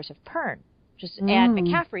Riders of Pern, which is Anne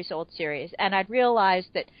McCaffrey's old series. And I'd realized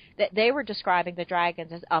that they were describing the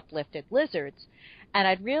dragons as uplifted lizards. And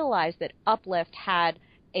I'd realized that Uplift had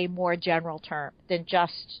a more general term than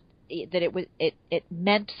just that it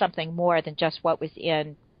meant something more than just what was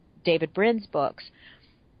in David Brin's books.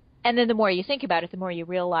 And then the more you think about it, the more you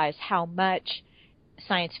realize how much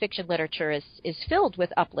science fiction literature is filled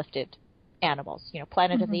with uplifted animals.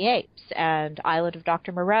 Planet of the Apes and Island of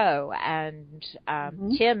Dr. Moreau, and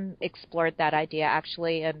Tim explored that idea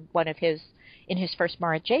actually in his first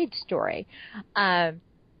Mara Jade story.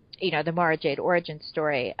 The Mara Jade origin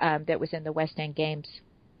story that was in the West End Games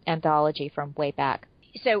anthology from way back.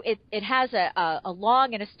 So it has a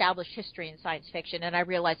long and established history in science fiction, and I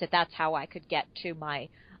realized that that's how I could get to my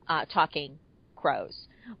talking crows,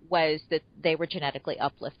 was that they were genetically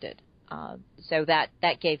uplifted. So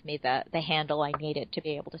that gave me the handle I needed to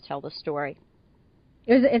be able to tell the story.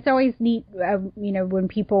 It's always neat, when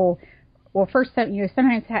people, first,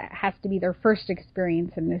 sometimes has to be their first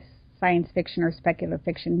experience in this science fiction or speculative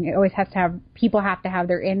fiction. It always has to have, people have to have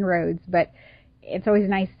their inroads, but it's always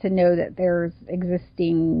nice to know that there's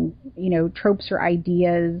existing, tropes or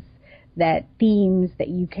ideas, that themes that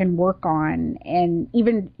you can work on. And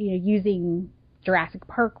even, using Jurassic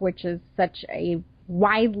Park, which is such a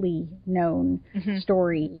widely known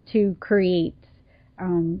story, to create,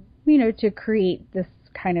 this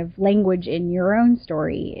kind of language in your own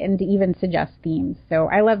story and to even suggest themes. So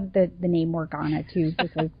I love the name Morgana too,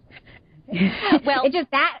 because well, it just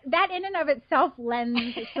that in and of itself lends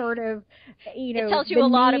sort of, it tells you a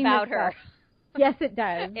lot about her. Yes, it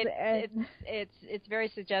does. It's very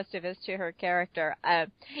suggestive as to her character. I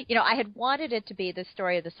had wanted it to be the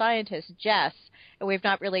story of the scientist Jess, and we've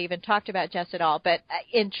not really even talked about Jess at all. But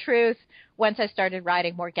in truth, once I started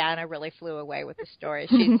writing, Morgana really flew away with the story.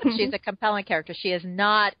 She's a compelling character. She is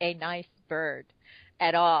not a nice bird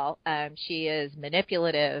at all. She is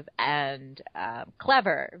manipulative and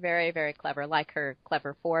clever, very, very clever, like her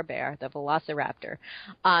clever forebear, the Velociraptor.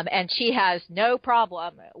 And she has no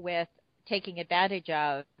problem with taking advantage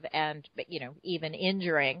of and, even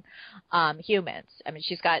injuring humans. I mean,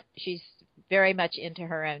 she's very much into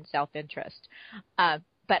her own self-interest.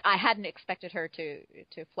 But I hadn't expected her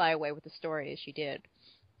to fly away with the story as she did.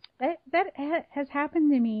 That has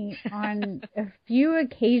happened to me on a few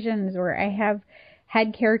occasions where I have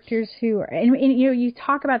had characters who, and you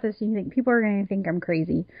talk about this and you think people are going to think I'm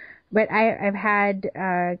crazy, but I've had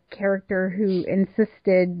a character who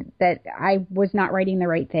insisted that I was not writing the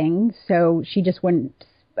right thing, so she just wouldn't,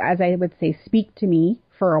 as I would say, speak to me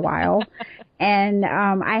for a while. And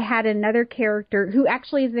I had another character who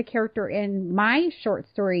actually is the character in my short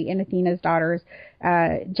story in Athena's Daughters,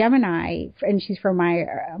 Gemini, and she's from my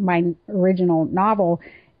original novel,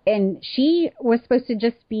 and she was supposed to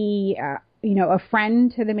just be a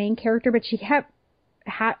friend to the main character, but she kept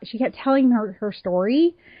telling her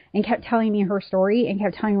story and kept telling me her story and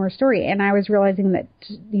kept telling her story. And I was realizing that,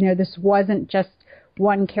 this wasn't just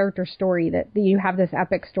one character story, that you have this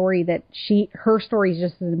epic story that her story is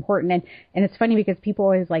just as important. And it's funny because people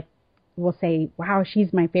always will say, wow,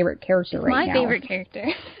 she's my favorite character right now. My favorite character.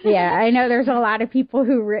 Yeah, I know there's a lot of people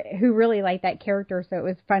who really like that character. So it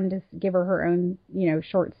was fun to give her own,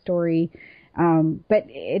 short story. But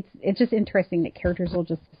it's just interesting that characters will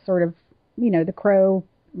just sort of, the crow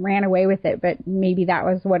ran away with it, but maybe that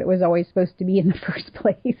was what it was always supposed to be in the first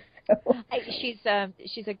place. So.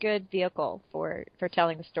 She's a good vehicle for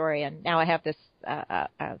telling the story, and now I have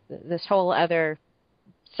this whole other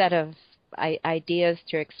set of ideas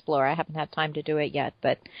to explore. I haven't had time to do it yet,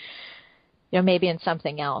 but maybe in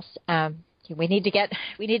something else. We need to get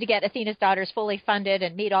Athena's Daughters fully funded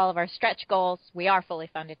and meet all of our stretch goals. We are fully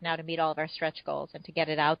funded now to meet all of our stretch goals and to get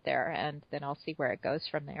it out there, and then I'll see where it goes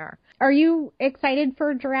from there. Are you excited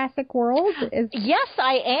for Jurassic World? Yes,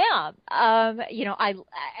 I am.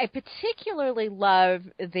 I particularly love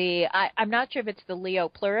I'm not sure if it's the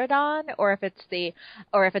Leopleurodon or if it's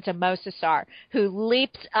a mosasaur who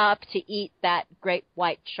leaps up to eat that great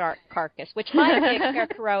white shark carcass, which might be a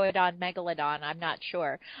Carcharodon megalodon. I'm not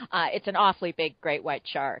sure. It's an awfully big great white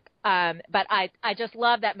shark. But I just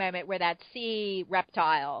love that moment where that sea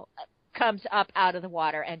reptile comes up out of the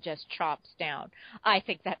water and just chomps down. I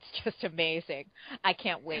think that's just amazing. I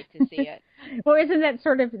can't wait to see it. Well, isn't that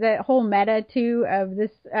sort of the whole meta too of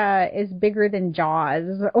this is bigger than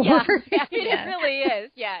Jaws? Or... Yeah, it really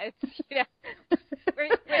is. Yeah, it's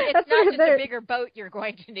not just a bigger boat you're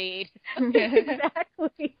going to need.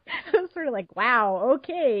 Exactly. It's sort of like, wow,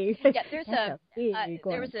 okay. Yeah,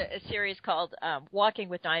 there was a series called Walking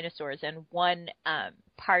with Dinosaurs, and one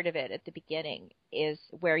part of it at the beginning is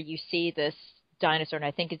where you see this dinosaur, and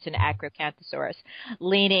I think it's an Acrocanthosaurus,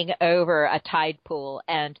 leaning over a tide pool,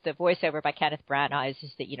 and the voiceover by Kenneth Branagh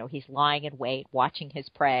is that, he's lying in wait, watching his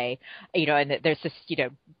prey, and there's this,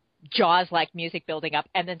 Jaws-like music building up,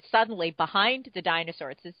 and then suddenly behind the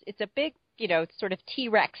dinosaur, it's a big, sort of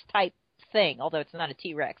T-Rex type thing, although it's not a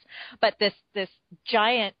T-Rex, but this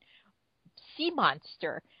giant sea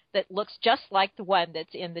monster that looks just like the one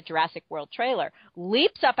that's in the Jurassic World trailer,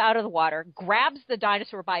 leaps up out of the water, grabs the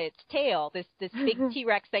dinosaur by its tail, this big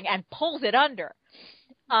T-Rex thing, and pulls it under.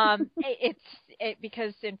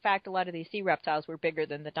 Because, in fact, a lot of these sea reptiles were bigger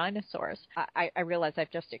than the dinosaurs. I realize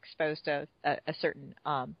I've just exposed a certain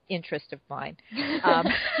interest of mine.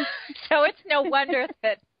 So it's no wonder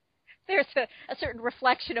that there's a certain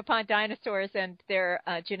reflection upon dinosaurs and their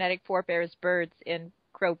genetic forebears, birds, in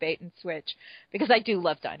Crow, Bait, and Switch, because I do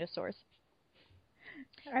love dinosaurs.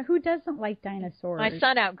 Who doesn't like dinosaurs? My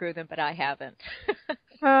son outgrew them, but I haven't.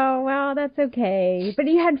 Oh, well, that's okay. But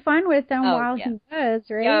he had fun with them while he was,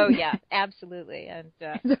 right? Oh, yeah, absolutely. And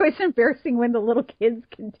it's always embarrassing when the little kids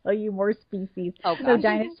can tell you more species. Oh, gosh. So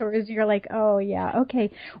dinosaurs, you're like, oh, yeah,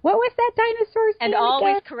 okay. What was that dinosaur's name? And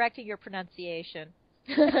always correcting your pronunciation.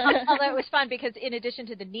 Although it was fun because in addition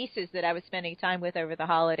to the nieces that I was spending time with over the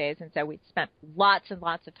holidays, and so we spent lots and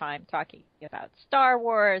lots of time talking about Star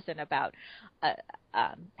Wars and about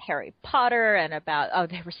Harry Potter and about,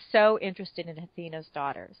 they were so interested in Athena's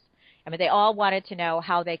daughters. I mean, they all wanted to know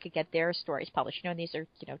how they could get their stories published. And these are,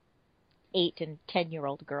 8 and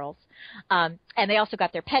 10-year-old girls. And they also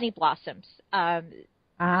got their penny blossoms. So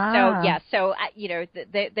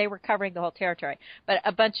they were covering the whole territory, but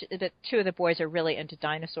two of the boys are really into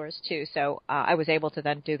dinosaurs too. So I was able to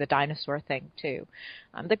then do the dinosaur thing too.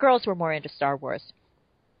 The girls were more into Star Wars.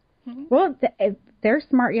 Well, they're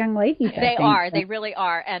smart young ladies. They are. They really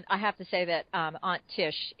are. And I have to say that Aunt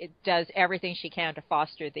Tish does everything she can to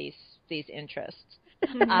foster these interests.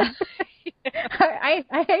 I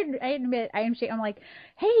admit I am. I'm like,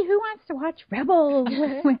 hey, who wants to watch Rebels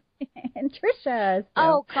and Trisha? So.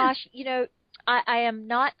 Oh gosh, I am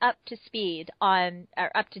not up to date on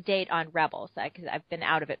Rebels because I've been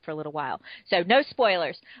out of it for a little while. So no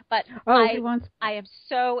spoilers. But I am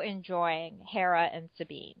so enjoying Hera and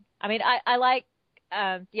Sabine. I mean, I like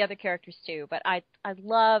the other characters too, but I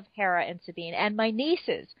love Hera and Sabine, and my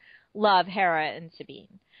nieces love Hera and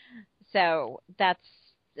Sabine. So that's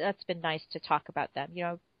been nice to talk about them.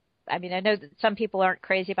 I mean, I know that some people aren't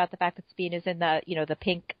crazy about the fact that Sabine is in the, the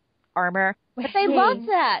pink armor, but they love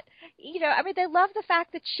that. I mean, they love the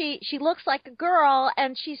fact that she looks like a girl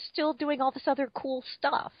and she's still doing all this other cool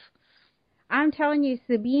stuff. I'm telling you,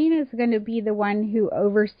 Sabine is going to be the one who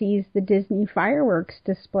oversees the Disney fireworks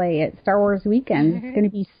display at Star Wars Weekend. It's going to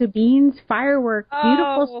be Sabine's fireworks,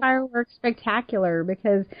 beautiful fireworks spectacular.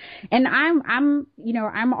 And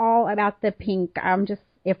I'm all about the pink.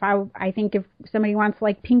 I think if somebody wants to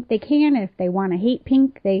like pink, they can. If they want to hate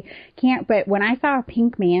pink, they can't. But when I saw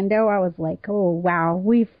Pink Mando, I was like, oh wow,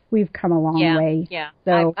 we've come a long way. Yeah.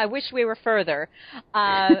 So I wish we were further.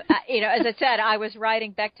 As I said, I was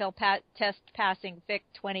writing Bechdel test passing fic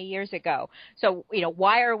 20 years ago. So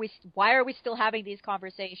why are we still having these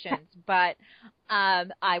conversations? But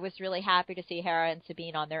I was really happy to see Hera and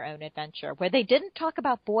Sabine on their own adventure, where they didn't talk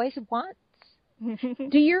about boys once.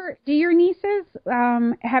 Do your nieces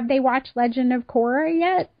have they watched Legend of Korra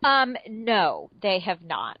yet? No, they have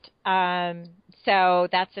not. So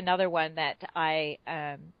that's another one that I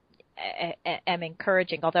am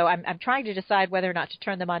encouraging. Although I'm trying to decide whether or not to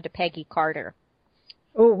turn them on to Peggy Carter.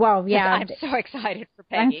 Oh well, yeah. I'm so excited for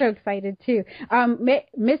Peggy. I'm so excited too.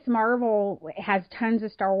 Miss Marvel has tons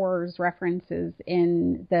of Star Wars references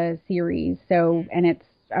in the series. So and it's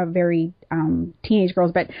very teenage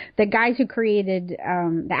girls, but the guys who created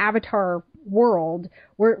the Avatar world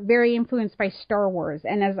were very influenced by Star Wars.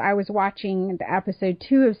 And as I was watching the episode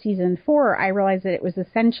 2 of season 4, I realized that it was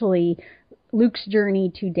essentially Luke's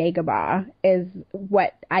journey to Dagobah is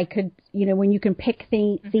what I could, when you can pick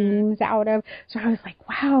themes out of. So I was like,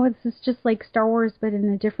 wow, this is just like Star Wars, but in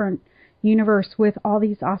a different universe with all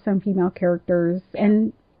these awesome female characters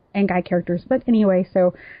and guy characters. But anyway,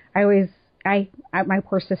 so I always my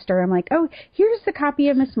poor sister, I'm like, oh, here's a copy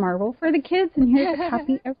of Miss Marvel for the kids, and here's a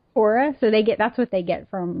copy of Cora. So that's what they get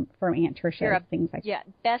from Aunt Tricia, things like that. Yeah,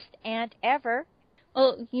 best aunt ever.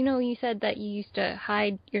 Well, you said that you used to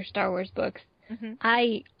hide your Star Wars books. Mm-hmm.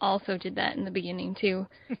 I also did that in the beginning, too,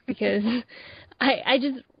 because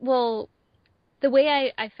the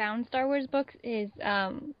way I found Star Wars books is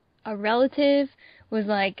a relative was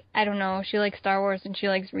like, I don't know, she likes Star Wars and she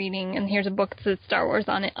likes reading, and here's a book that says Star Wars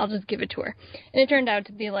on it, I'll just give it to her. And it turned out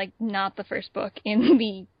to be, like, not the first book in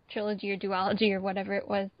the trilogy or duology or whatever it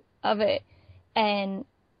was of it. And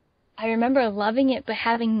I remember loving it, but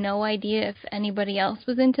having no idea if anybody else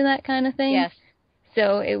was into that kind of thing. Yes.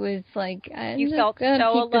 So it was like, you felt so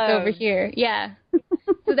alone. This over here. Yeah.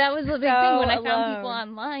 So that was the big thing when I found people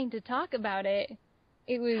online to talk about it.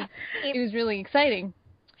 It was really exciting.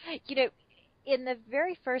 In the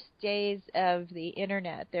very first days of the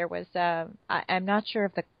internet, there was I'm not sure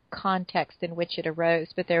of the context in which it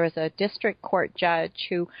arose, but there was a district court judge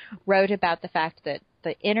who wrote about the fact that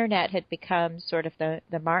the internet had become sort of the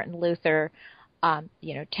Martin Luther,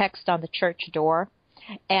 text on the church door,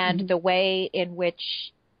 and mm-hmm. the way in which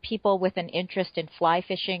people with an interest in fly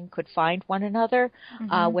fishing could find one another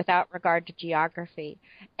mm-hmm. Without regard to geography.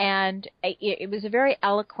 And it was a very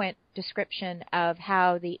eloquent description of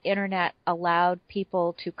how the internet allowed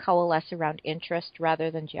people to coalesce around interest rather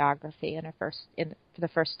than geography for the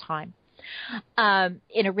first time,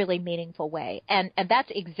 in a really meaningful way. And that's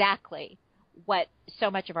exactly what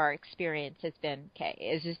so much of our experience has been,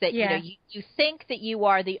 Kay, is that you think that you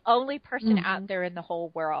are the only person mm-hmm. out there in the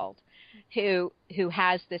whole world who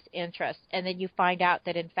has this interest, and then you find out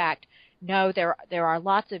that in fact, no, there are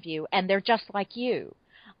lots of you, and they're just like you.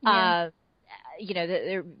 Yeah.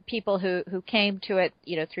 There are people who came to it,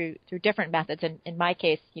 through different methods. And in my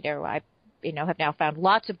case, I have now found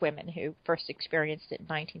lots of women who first experienced it in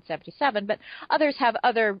 1977, but others have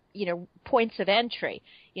other, points of entry,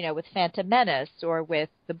 with Phantom Menace or with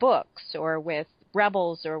the books or with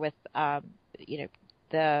Rebels or with,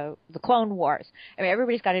 the Clone Wars. I mean,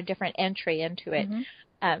 everybody's got a different entry into it.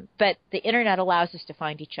 Mm-hmm. But the internet allows us to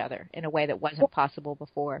find each other in a way that wasn't possible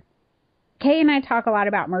before. Kay and I talk a lot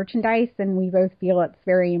about merchandise, and we both feel it's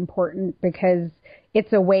very important because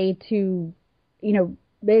it's a way to,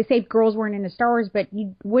 they say girls weren't into Star Wars, but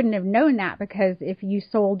you wouldn't have known that because if you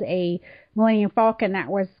sold a Millennium Falcon that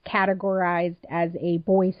was categorized as a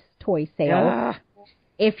boys' toy sale,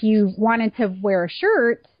 if you wanted to wear a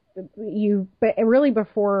shirt, but really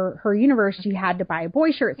before her universe, you had to buy a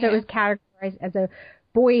boy shirt. So it was categorized as a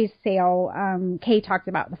boys' sale. Kay talked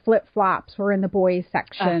about the flip-flops were in the boys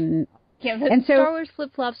section. Yeah, and Star Wars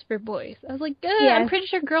flip-flops for boys. I was like, good. Yeah. I'm pretty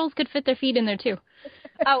sure girls could fit their feet in there, too.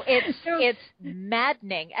 Oh, it's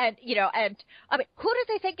maddening. And, and I mean, who do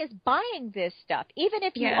they think is buying this stuff? Even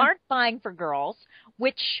if you aren't buying for girls,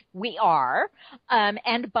 which we are,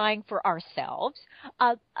 and buying for ourselves,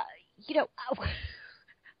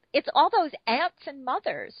 it's all those aunts and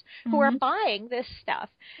mothers who mm-hmm. are buying this stuff.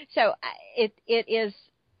 So it is,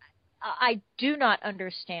 I do not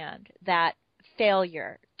understand that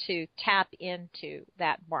failure to tap into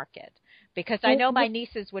that market, because I know my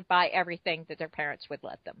nieces would buy everything that their parents would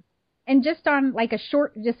let them. And just on like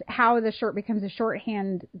just how the shirt becomes a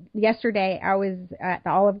shorthand. Yesterday I was at the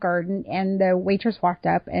Olive Garden and the waitress walked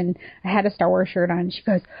up and I had a Star Wars shirt on and she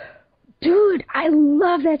goes, dude, I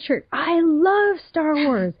love that shirt. I love Star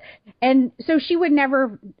Wars. And so she would never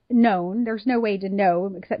have known. There's no way to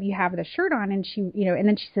know except you have the shirt on. And she, and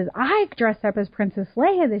then she says, I dressed up as Princess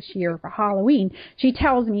Leia this year for Halloween. She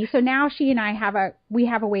tells me. So now she and I have a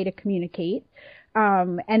way to communicate.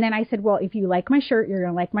 And then I said, well, if you like my shirt, you're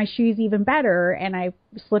going to like my shoes even better. And I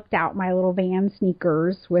slipped out my little Van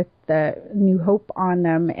sneakers with the New Hope on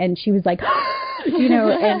them. And she was like,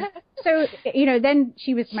 and so, then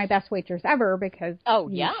she was my best waitress ever because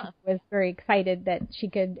she was very excited that she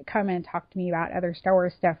could come and talk to me about other Star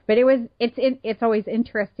Wars stuff. But it's always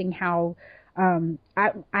interesting how I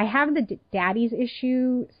have the Daddy's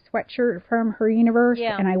Issue sweatshirt from her universe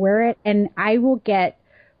and I wear it and I will get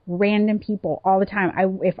random people all the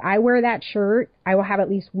time. If I wear that shirt, I will have at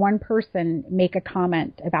least one person make a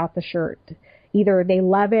comment about the shirt. Either they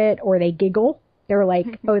love it or they giggle. They're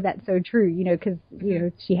like, oh, that's so true, because,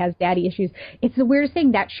 she has daddy issues. It's the weirdest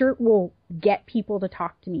thing. That shirt will get people to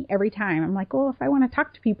talk to me every time. I'm like, well, if I want to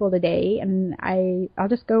talk to people today, and I'll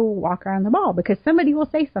just go walk around the mall because somebody will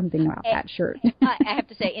say something about that shirt. I have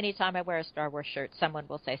to say, anytime I wear a Star Wars shirt, someone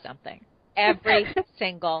will say something. Every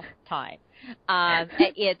single time.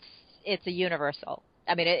 It's a universal.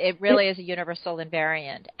 I mean, it really is a universal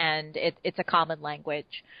invariant, and it's a common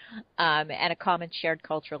language, and a common shared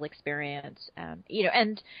cultural experience. And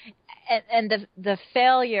and the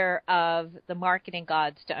failure of the marketing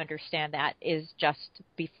gods to understand that is just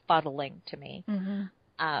befuddling to me. Mm-hmm.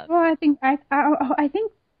 Well, I think I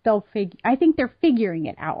think they're figuring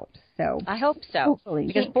it out. So I hope so. Hopefully.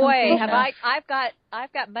 Because boy, I've got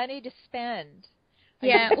money to spend.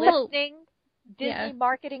 Yeah, listening, Disney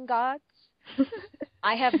marketing gods.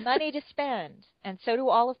 I have money to spend, and so do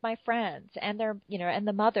all of my friends, and their, and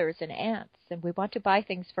the mothers and aunts, and we want to buy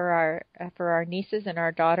things for our nieces and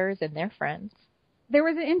our daughters and their friends. There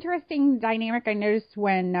was an interesting dynamic I noticed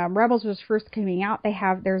when Rebels was first coming out.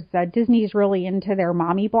 Disney's really into their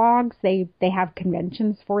mommy blogs. They have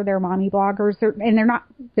conventions for their mommy bloggers, they're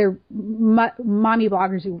mommy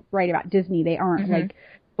bloggers who write about Disney. They aren't like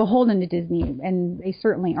beholden to Disney, and they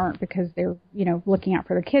certainly aren't because they're looking out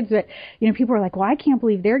for their kids. But people are like, well, I can't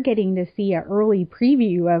believe they're getting to see an early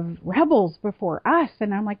preview of Rebels before us.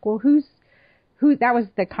 And I'm like, well, who? That was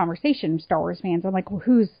the conversation, Star Wars fans. I'm like, well,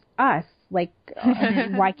 who's us? Like,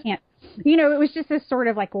 why can't, it was just this sort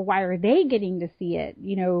of like, well, why are they getting to see it?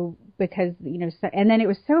 Because, and then it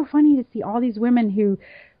was so funny to see all these women who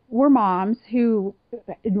were moms who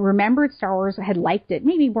remembered Star Wars, had liked it,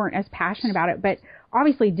 maybe weren't as passionate about it, but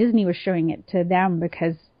obviously Disney was showing it to them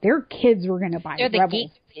because their kids were going to buy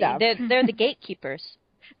Rebels stuff. They're the gatekeepers.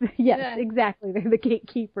 Yes, exactly. They're the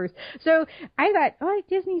gatekeepers. So I thought,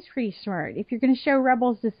 Disney's pretty smart. If you're going to show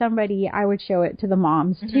Rebels to somebody, I would show it to the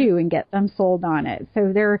moms too and get them sold on it.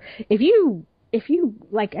 So if you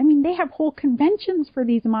like, they have whole conventions for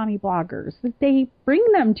these mommy bloggers that they bring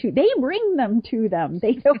them to them.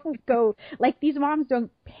 They don't go, like, these moms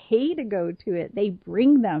don't pay to go to it. They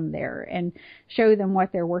bring them there and show them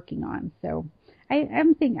what they're working on. So I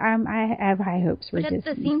have high hopes for Disney. But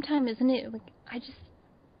at the same time, isn't it, like,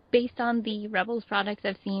 based on the Rebels products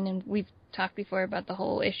I've seen, and we've talked before about the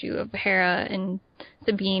whole issue of Hera and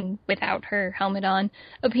Sabine without her helmet on,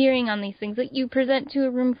 appearing on these things that you present to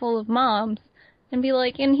a room full of moms and be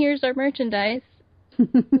like, and here's our merchandise.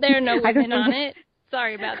 There are no women on it.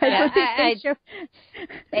 Sorry about that.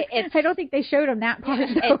 I don't think they showed them that part.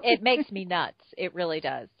 It makes me nuts. It really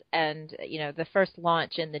does. And, the first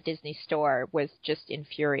launch in the Disney store was just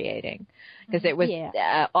infuriating because it was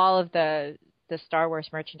all of the Star Wars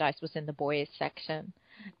merchandise was in the boys section,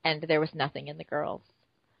 and there was nothing in the girls.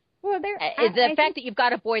 Well, the fact that you've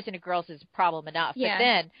got a boys and a girls is a problem enough, but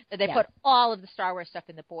then that they put all of the Star Wars stuff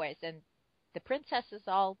in the boys, and the princess is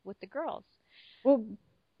all with the girls. Well,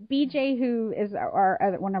 BJ, who is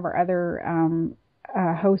one of our other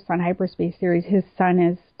hosts on Hyperspace Series, his son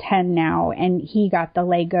is 10 now, and he got the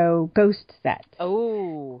Lego Ghost set.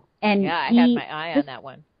 Oh, and I had my eye on that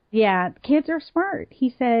one. Yeah, kids are smart.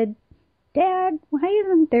 He said, Dad, why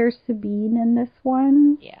isn't there Sabine in this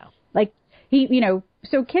one? Yeah. Like,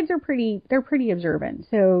 so kids are pretty observant.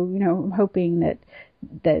 So, I'm hoping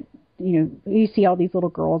that you see all these little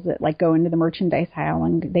girls that like go into the merchandise aisle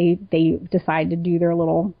and they decide to do their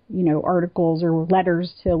little, articles or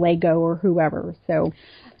letters to Lego or whoever. So,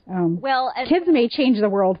 kids may change the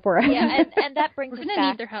world for us. Yeah, and that brings us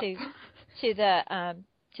back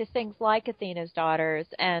to things like Athena's daughters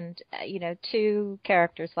and, to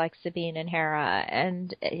characters like Sabine and Hera,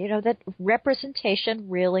 and, that representation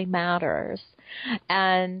really matters.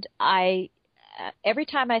 And every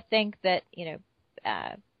time I think that,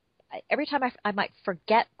 every time I might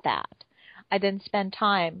forget that, I then spend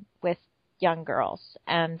time with young girls,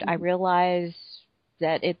 and I realize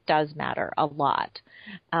that it does matter a lot.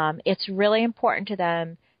 It's really important to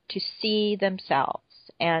them to see themselves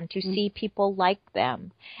and to see people like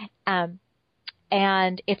them.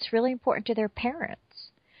 And it's really important to their parents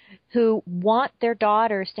who want their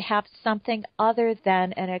daughters to have something other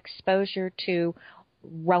than an exposure to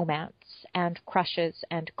romance and crushes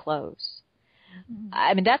and clothes.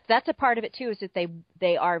 I mean, that's a part of it too, is that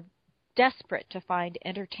they are desperate to find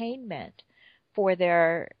entertainment for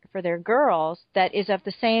their girls that is of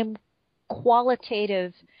the same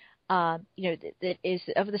qualitative, that is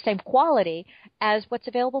of the same quality as what's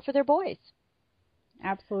available for their boys.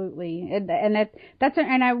 Absolutely, and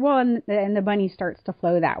the money starts to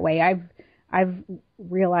flow that way. I've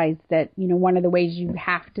realized that one of the ways you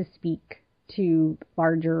have to speak to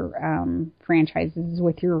larger franchises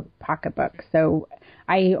with your pocketbook. So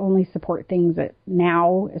I only support things that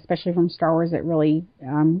now, especially from Star Wars, that really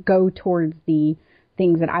go towards the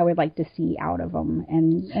things that I would like to see out of them,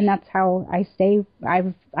 and that's how I stay.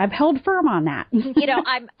 I've held firm on that.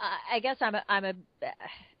 I guess I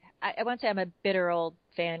won't say I'm a bitter old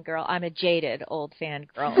fangirl. I'm a jaded old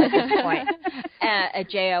fangirl at this point, a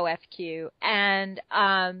JOFQ, and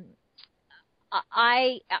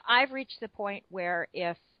I've reached the point where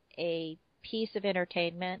if a piece of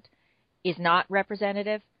entertainment is not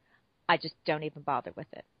representative, I just don't even bother with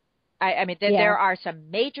it. I mean, there are some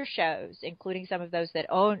major shows, including some of those that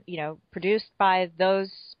own, produced by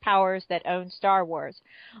those powers that own Star Wars,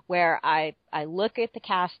 where I look at the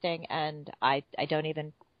casting and I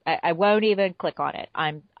won't even click on it.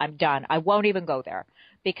 I'm done. I won't even go there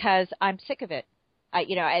because I'm sick of it.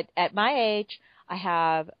 At my age, I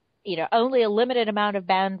have, only a limited amount of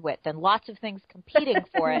bandwidth and lots of things competing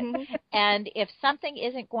for it. And if something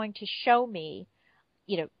isn't going to show me,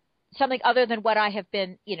 something other than what I have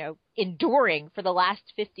been, enduring for the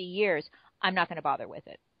last 50 years, I'm not going to bother with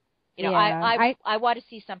it. I want to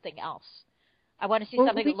see something else. I want to see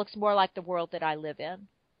something that looks more like the world that I live in.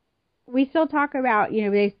 We still talk about,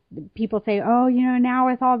 people say, oh, now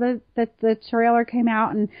with all the trailer came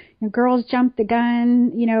out and girls jumped the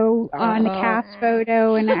gun, on the cast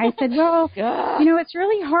photo. And I said, well, it's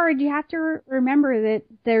really hard. You have to remember that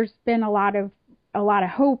there's been a lot of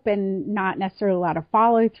hope and not necessarily a lot of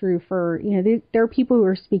follow through for, there are people who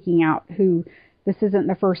are speaking out who this isn't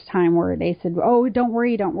the first time where they said, oh, don't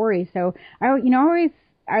worry. So I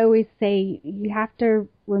always say you have to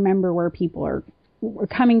remember where people are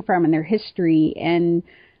coming from in their history and,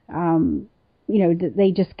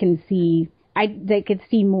 they just can see, they could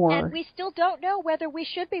see more. And we still don't know whether we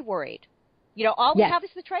should be worried. All we have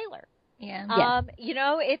is the trailer. Yeah.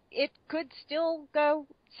 It could still go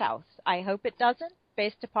south. I hope it doesn't,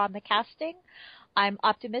 based upon the casting. I'm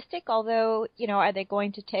optimistic, although, are they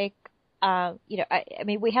going to take,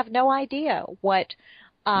 we have no idea what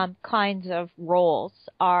kinds of roles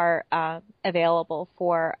are available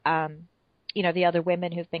for, the other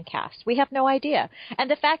women who've been cast. We have no idea.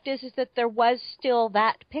 And the fact is that there was still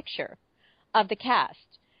that picture of the cast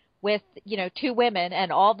with, 2 women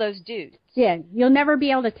and all those dudes. Yeah, you'll never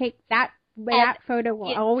be able to take that. That photo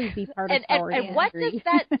will always be part of Star Wars and what does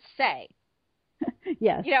that say?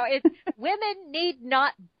 Yes. It's women need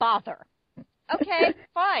not bother. Okay,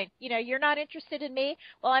 fine. You're not interested in me.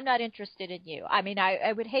 Well, I'm not interested in you. I mean,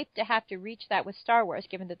 I would hate to have to reach that with Star Wars,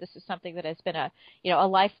 given that this is something that has been a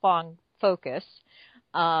lifelong focus.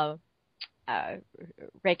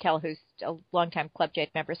 Raquel, who's a longtime Club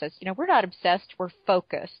Jade member, says, we're not obsessed, we're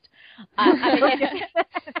focused. I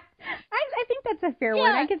think that's a fair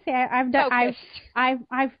word. I could say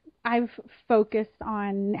I've focused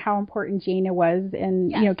on how important Jaina was,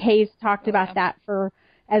 and Kay's talked about that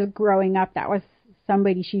as growing up. That was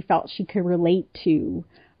somebody she felt she could relate to,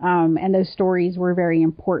 and those stories were very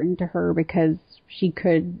important to her because she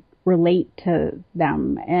could relate to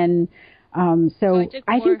them. And so I took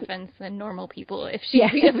more offense than normal people if she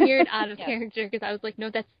appeared out of character, because I was like, no,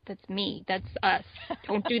 that's me, that's us.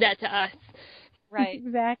 Don't do that to us. Right.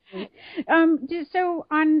 Exactly. So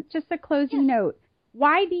on just a closing note,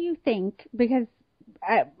 why do you think, because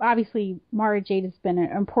obviously Mara Jade has been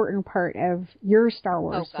an important part of your Star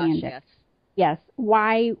Wars fandom. Yes.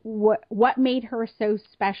 Why? What made her so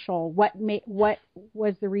special? What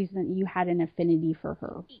was the reason that you had an affinity for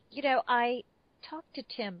her? I talked to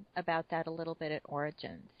Tim about that a little bit at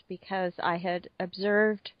Origins, because I had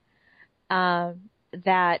observed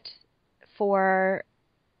that for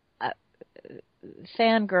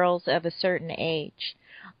fangirls of a certain age,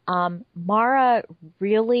 Mara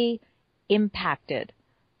really impacted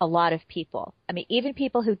a lot of people. I mean, even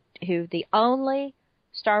people who the only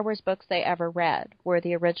Star Wars books they ever read were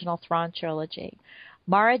the original Thrawn trilogy.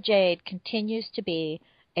 Mara Jade continues to be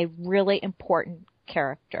a really important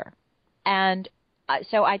character. And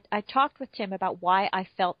so I talked with Tim about why I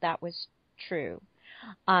felt that was true,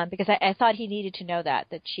 because I thought he needed to know that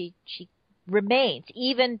she remains,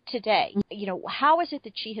 even today. How is it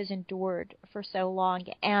that she has endured for so long?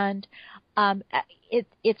 And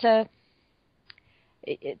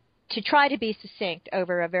to try to be succinct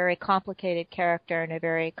over a very complicated character and a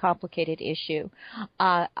very complicated issue,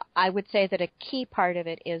 I would say that a key part of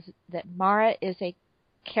it is that Mara is a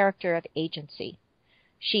character of agency.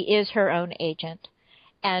 She is her own agent.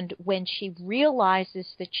 And when she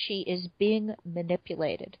realizes that she is being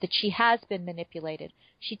manipulated, that she has been manipulated,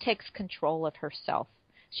 she takes control of herself.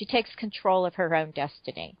 She takes control of her own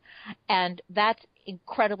destiny. And that's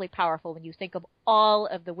incredibly powerful when you think of all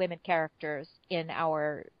of the women characters in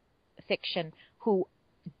our fiction who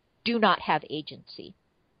do not have agency.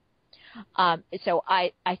 So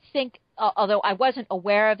I think, although I wasn't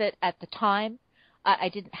aware of it at the time, I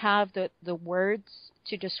didn't have the words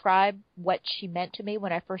to describe what she meant to me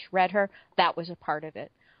when I first read her. That was a part of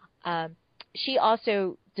it. She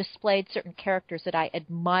also displayed certain characters that I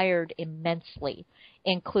admired immensely,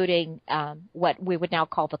 including what we would now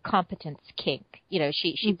call the competence kink.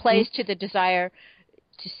 She plays to the desire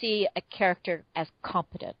to see a character as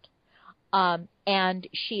competent. and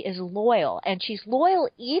she is loyal, and she's loyal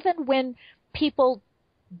even when people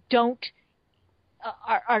don't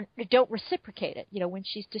don't reciprocate it. When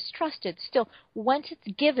she's distrusted, still once it's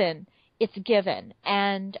given,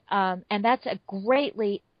 and that's a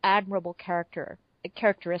greatly admirable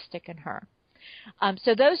characteristic in her.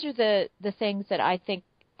 So those are the things that I think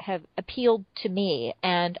have appealed to me,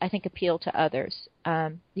 and I think appeal to others.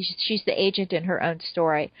 She's the agent in her own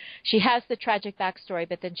story. She has the tragic backstory,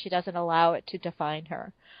 but then she doesn't allow it to define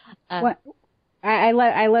her. I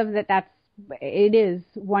love that. It is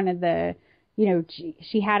one of the,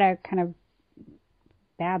 she had a kind of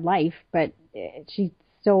bad life, but she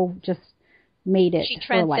still just made it. She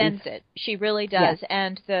transcends it. She really does. Yes.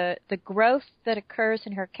 And the growth that occurs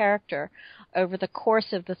in her character over the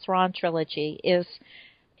course of the Thrawn trilogy is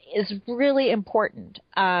really important.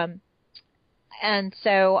 And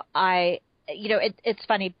so it's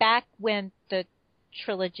funny, back when the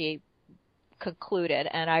trilogy concluded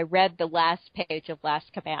and I read the last page of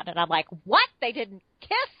Last Command and I'm like, what? They didn't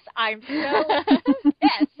kiss? I'm so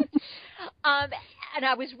pissed. And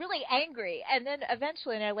I was really angry. And then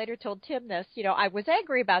eventually, and I later told Tim this, I was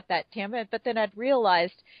angry about that, Tim, but then I'd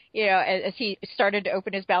realized, as he started to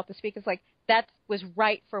open his mouth to speak, it's like, that was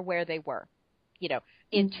right for where they were,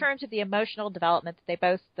 in terms of the emotional development that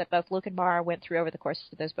both Luke and Mara went through over the course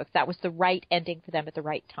of those books. That was the right ending for them at the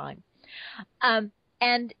right time. And,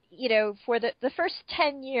 for the first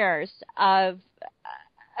 10 years of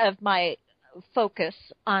my focus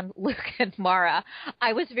on Luke and Mara,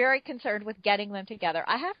 I was very concerned with getting them together.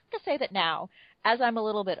 I have to say that now, as I'm a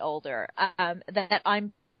little bit older, that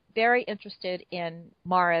I'm very interested in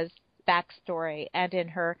Mara's backstory and in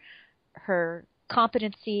her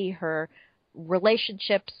competency, her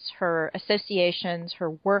relationships, her associations, her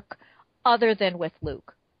work other than with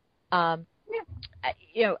Luke. And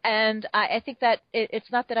I think that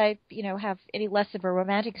it's not that I, have any less of a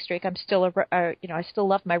romantic streak. I'm still I still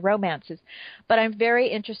love my romances, but I'm very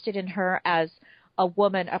interested in her as a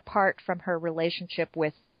woman apart from her relationship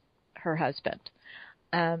with her husband.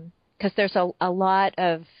 Because there's a lot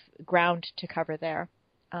of ground to cover there.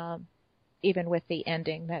 Even with the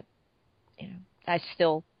ending that, in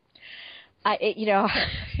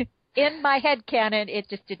my head canon, it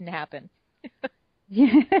just didn't happen.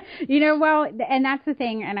 Well, and that's the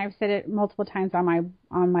thing, and I've said it multiple times on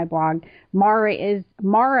my blog. Mara is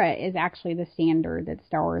actually the standard that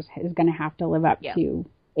Star Wars is going to have to live up to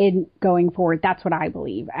in going forward. That's what I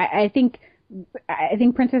believe. I think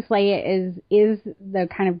Princess Leia is the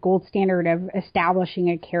kind of gold standard of establishing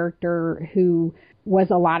a character who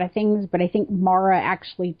was a lot of things, but I think Mara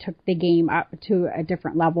actually took the game up to a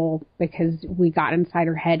different level because we got inside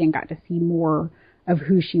her head and got to see more of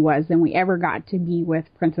who she was than we ever got to be with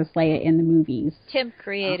Princess Leia in the movies. Tim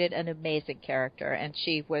created an amazing character, and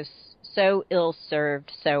she was so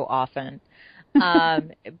ill-served so often.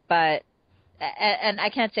 But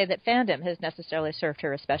I can't say that fandom has necessarily served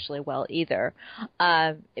her especially well either,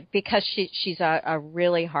 because she's a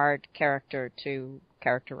really hard character to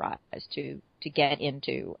characterize, to get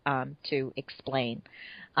into, to explain.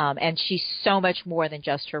 And she's so much more than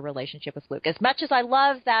just her relationship with Luke. As much as I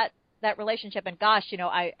love that relationship, and gosh,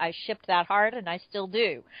 I shipped that hard and I still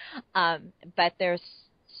do. But there's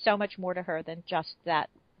so much more to her than just that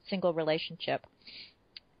single relationship.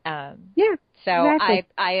 So exactly.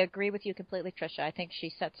 I agree with you completely, Tricia. I think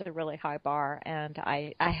she sets a really high bar, and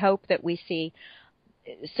I hope that we see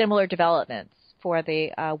similar developments for the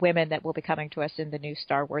women that will be coming to us in the new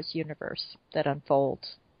Star Wars universe that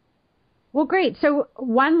unfolds. Well, great. So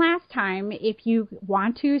one last time, if you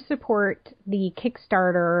want to support the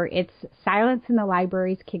Kickstarter, it's Silence in the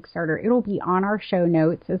Libraries Kickstarter. It'll be on our show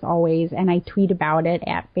notes, as always, and I tweet about it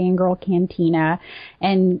at Fangirl Cantina,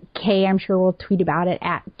 and Kay, I'm sure, will tweet about it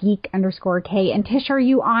at Geek_K. And Tish, are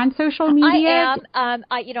you on social media? I am.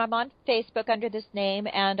 I'm on Facebook under this name,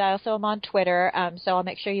 and I also am on Twitter, so I'll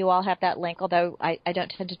make sure you all have that link, although I don't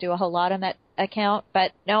tend to do a whole lot on that account.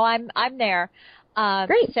 But no, I'm there.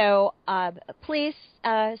 Great. So please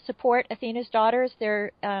support Athena's Daughters.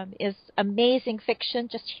 There is amazing fiction.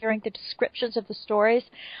 Just hearing the descriptions of the stories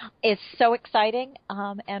is so exciting,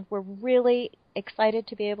 and we're really excited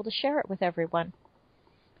to be able to share it with everyone.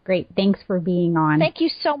 Great. Thanks for being on. Thank you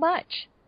so much.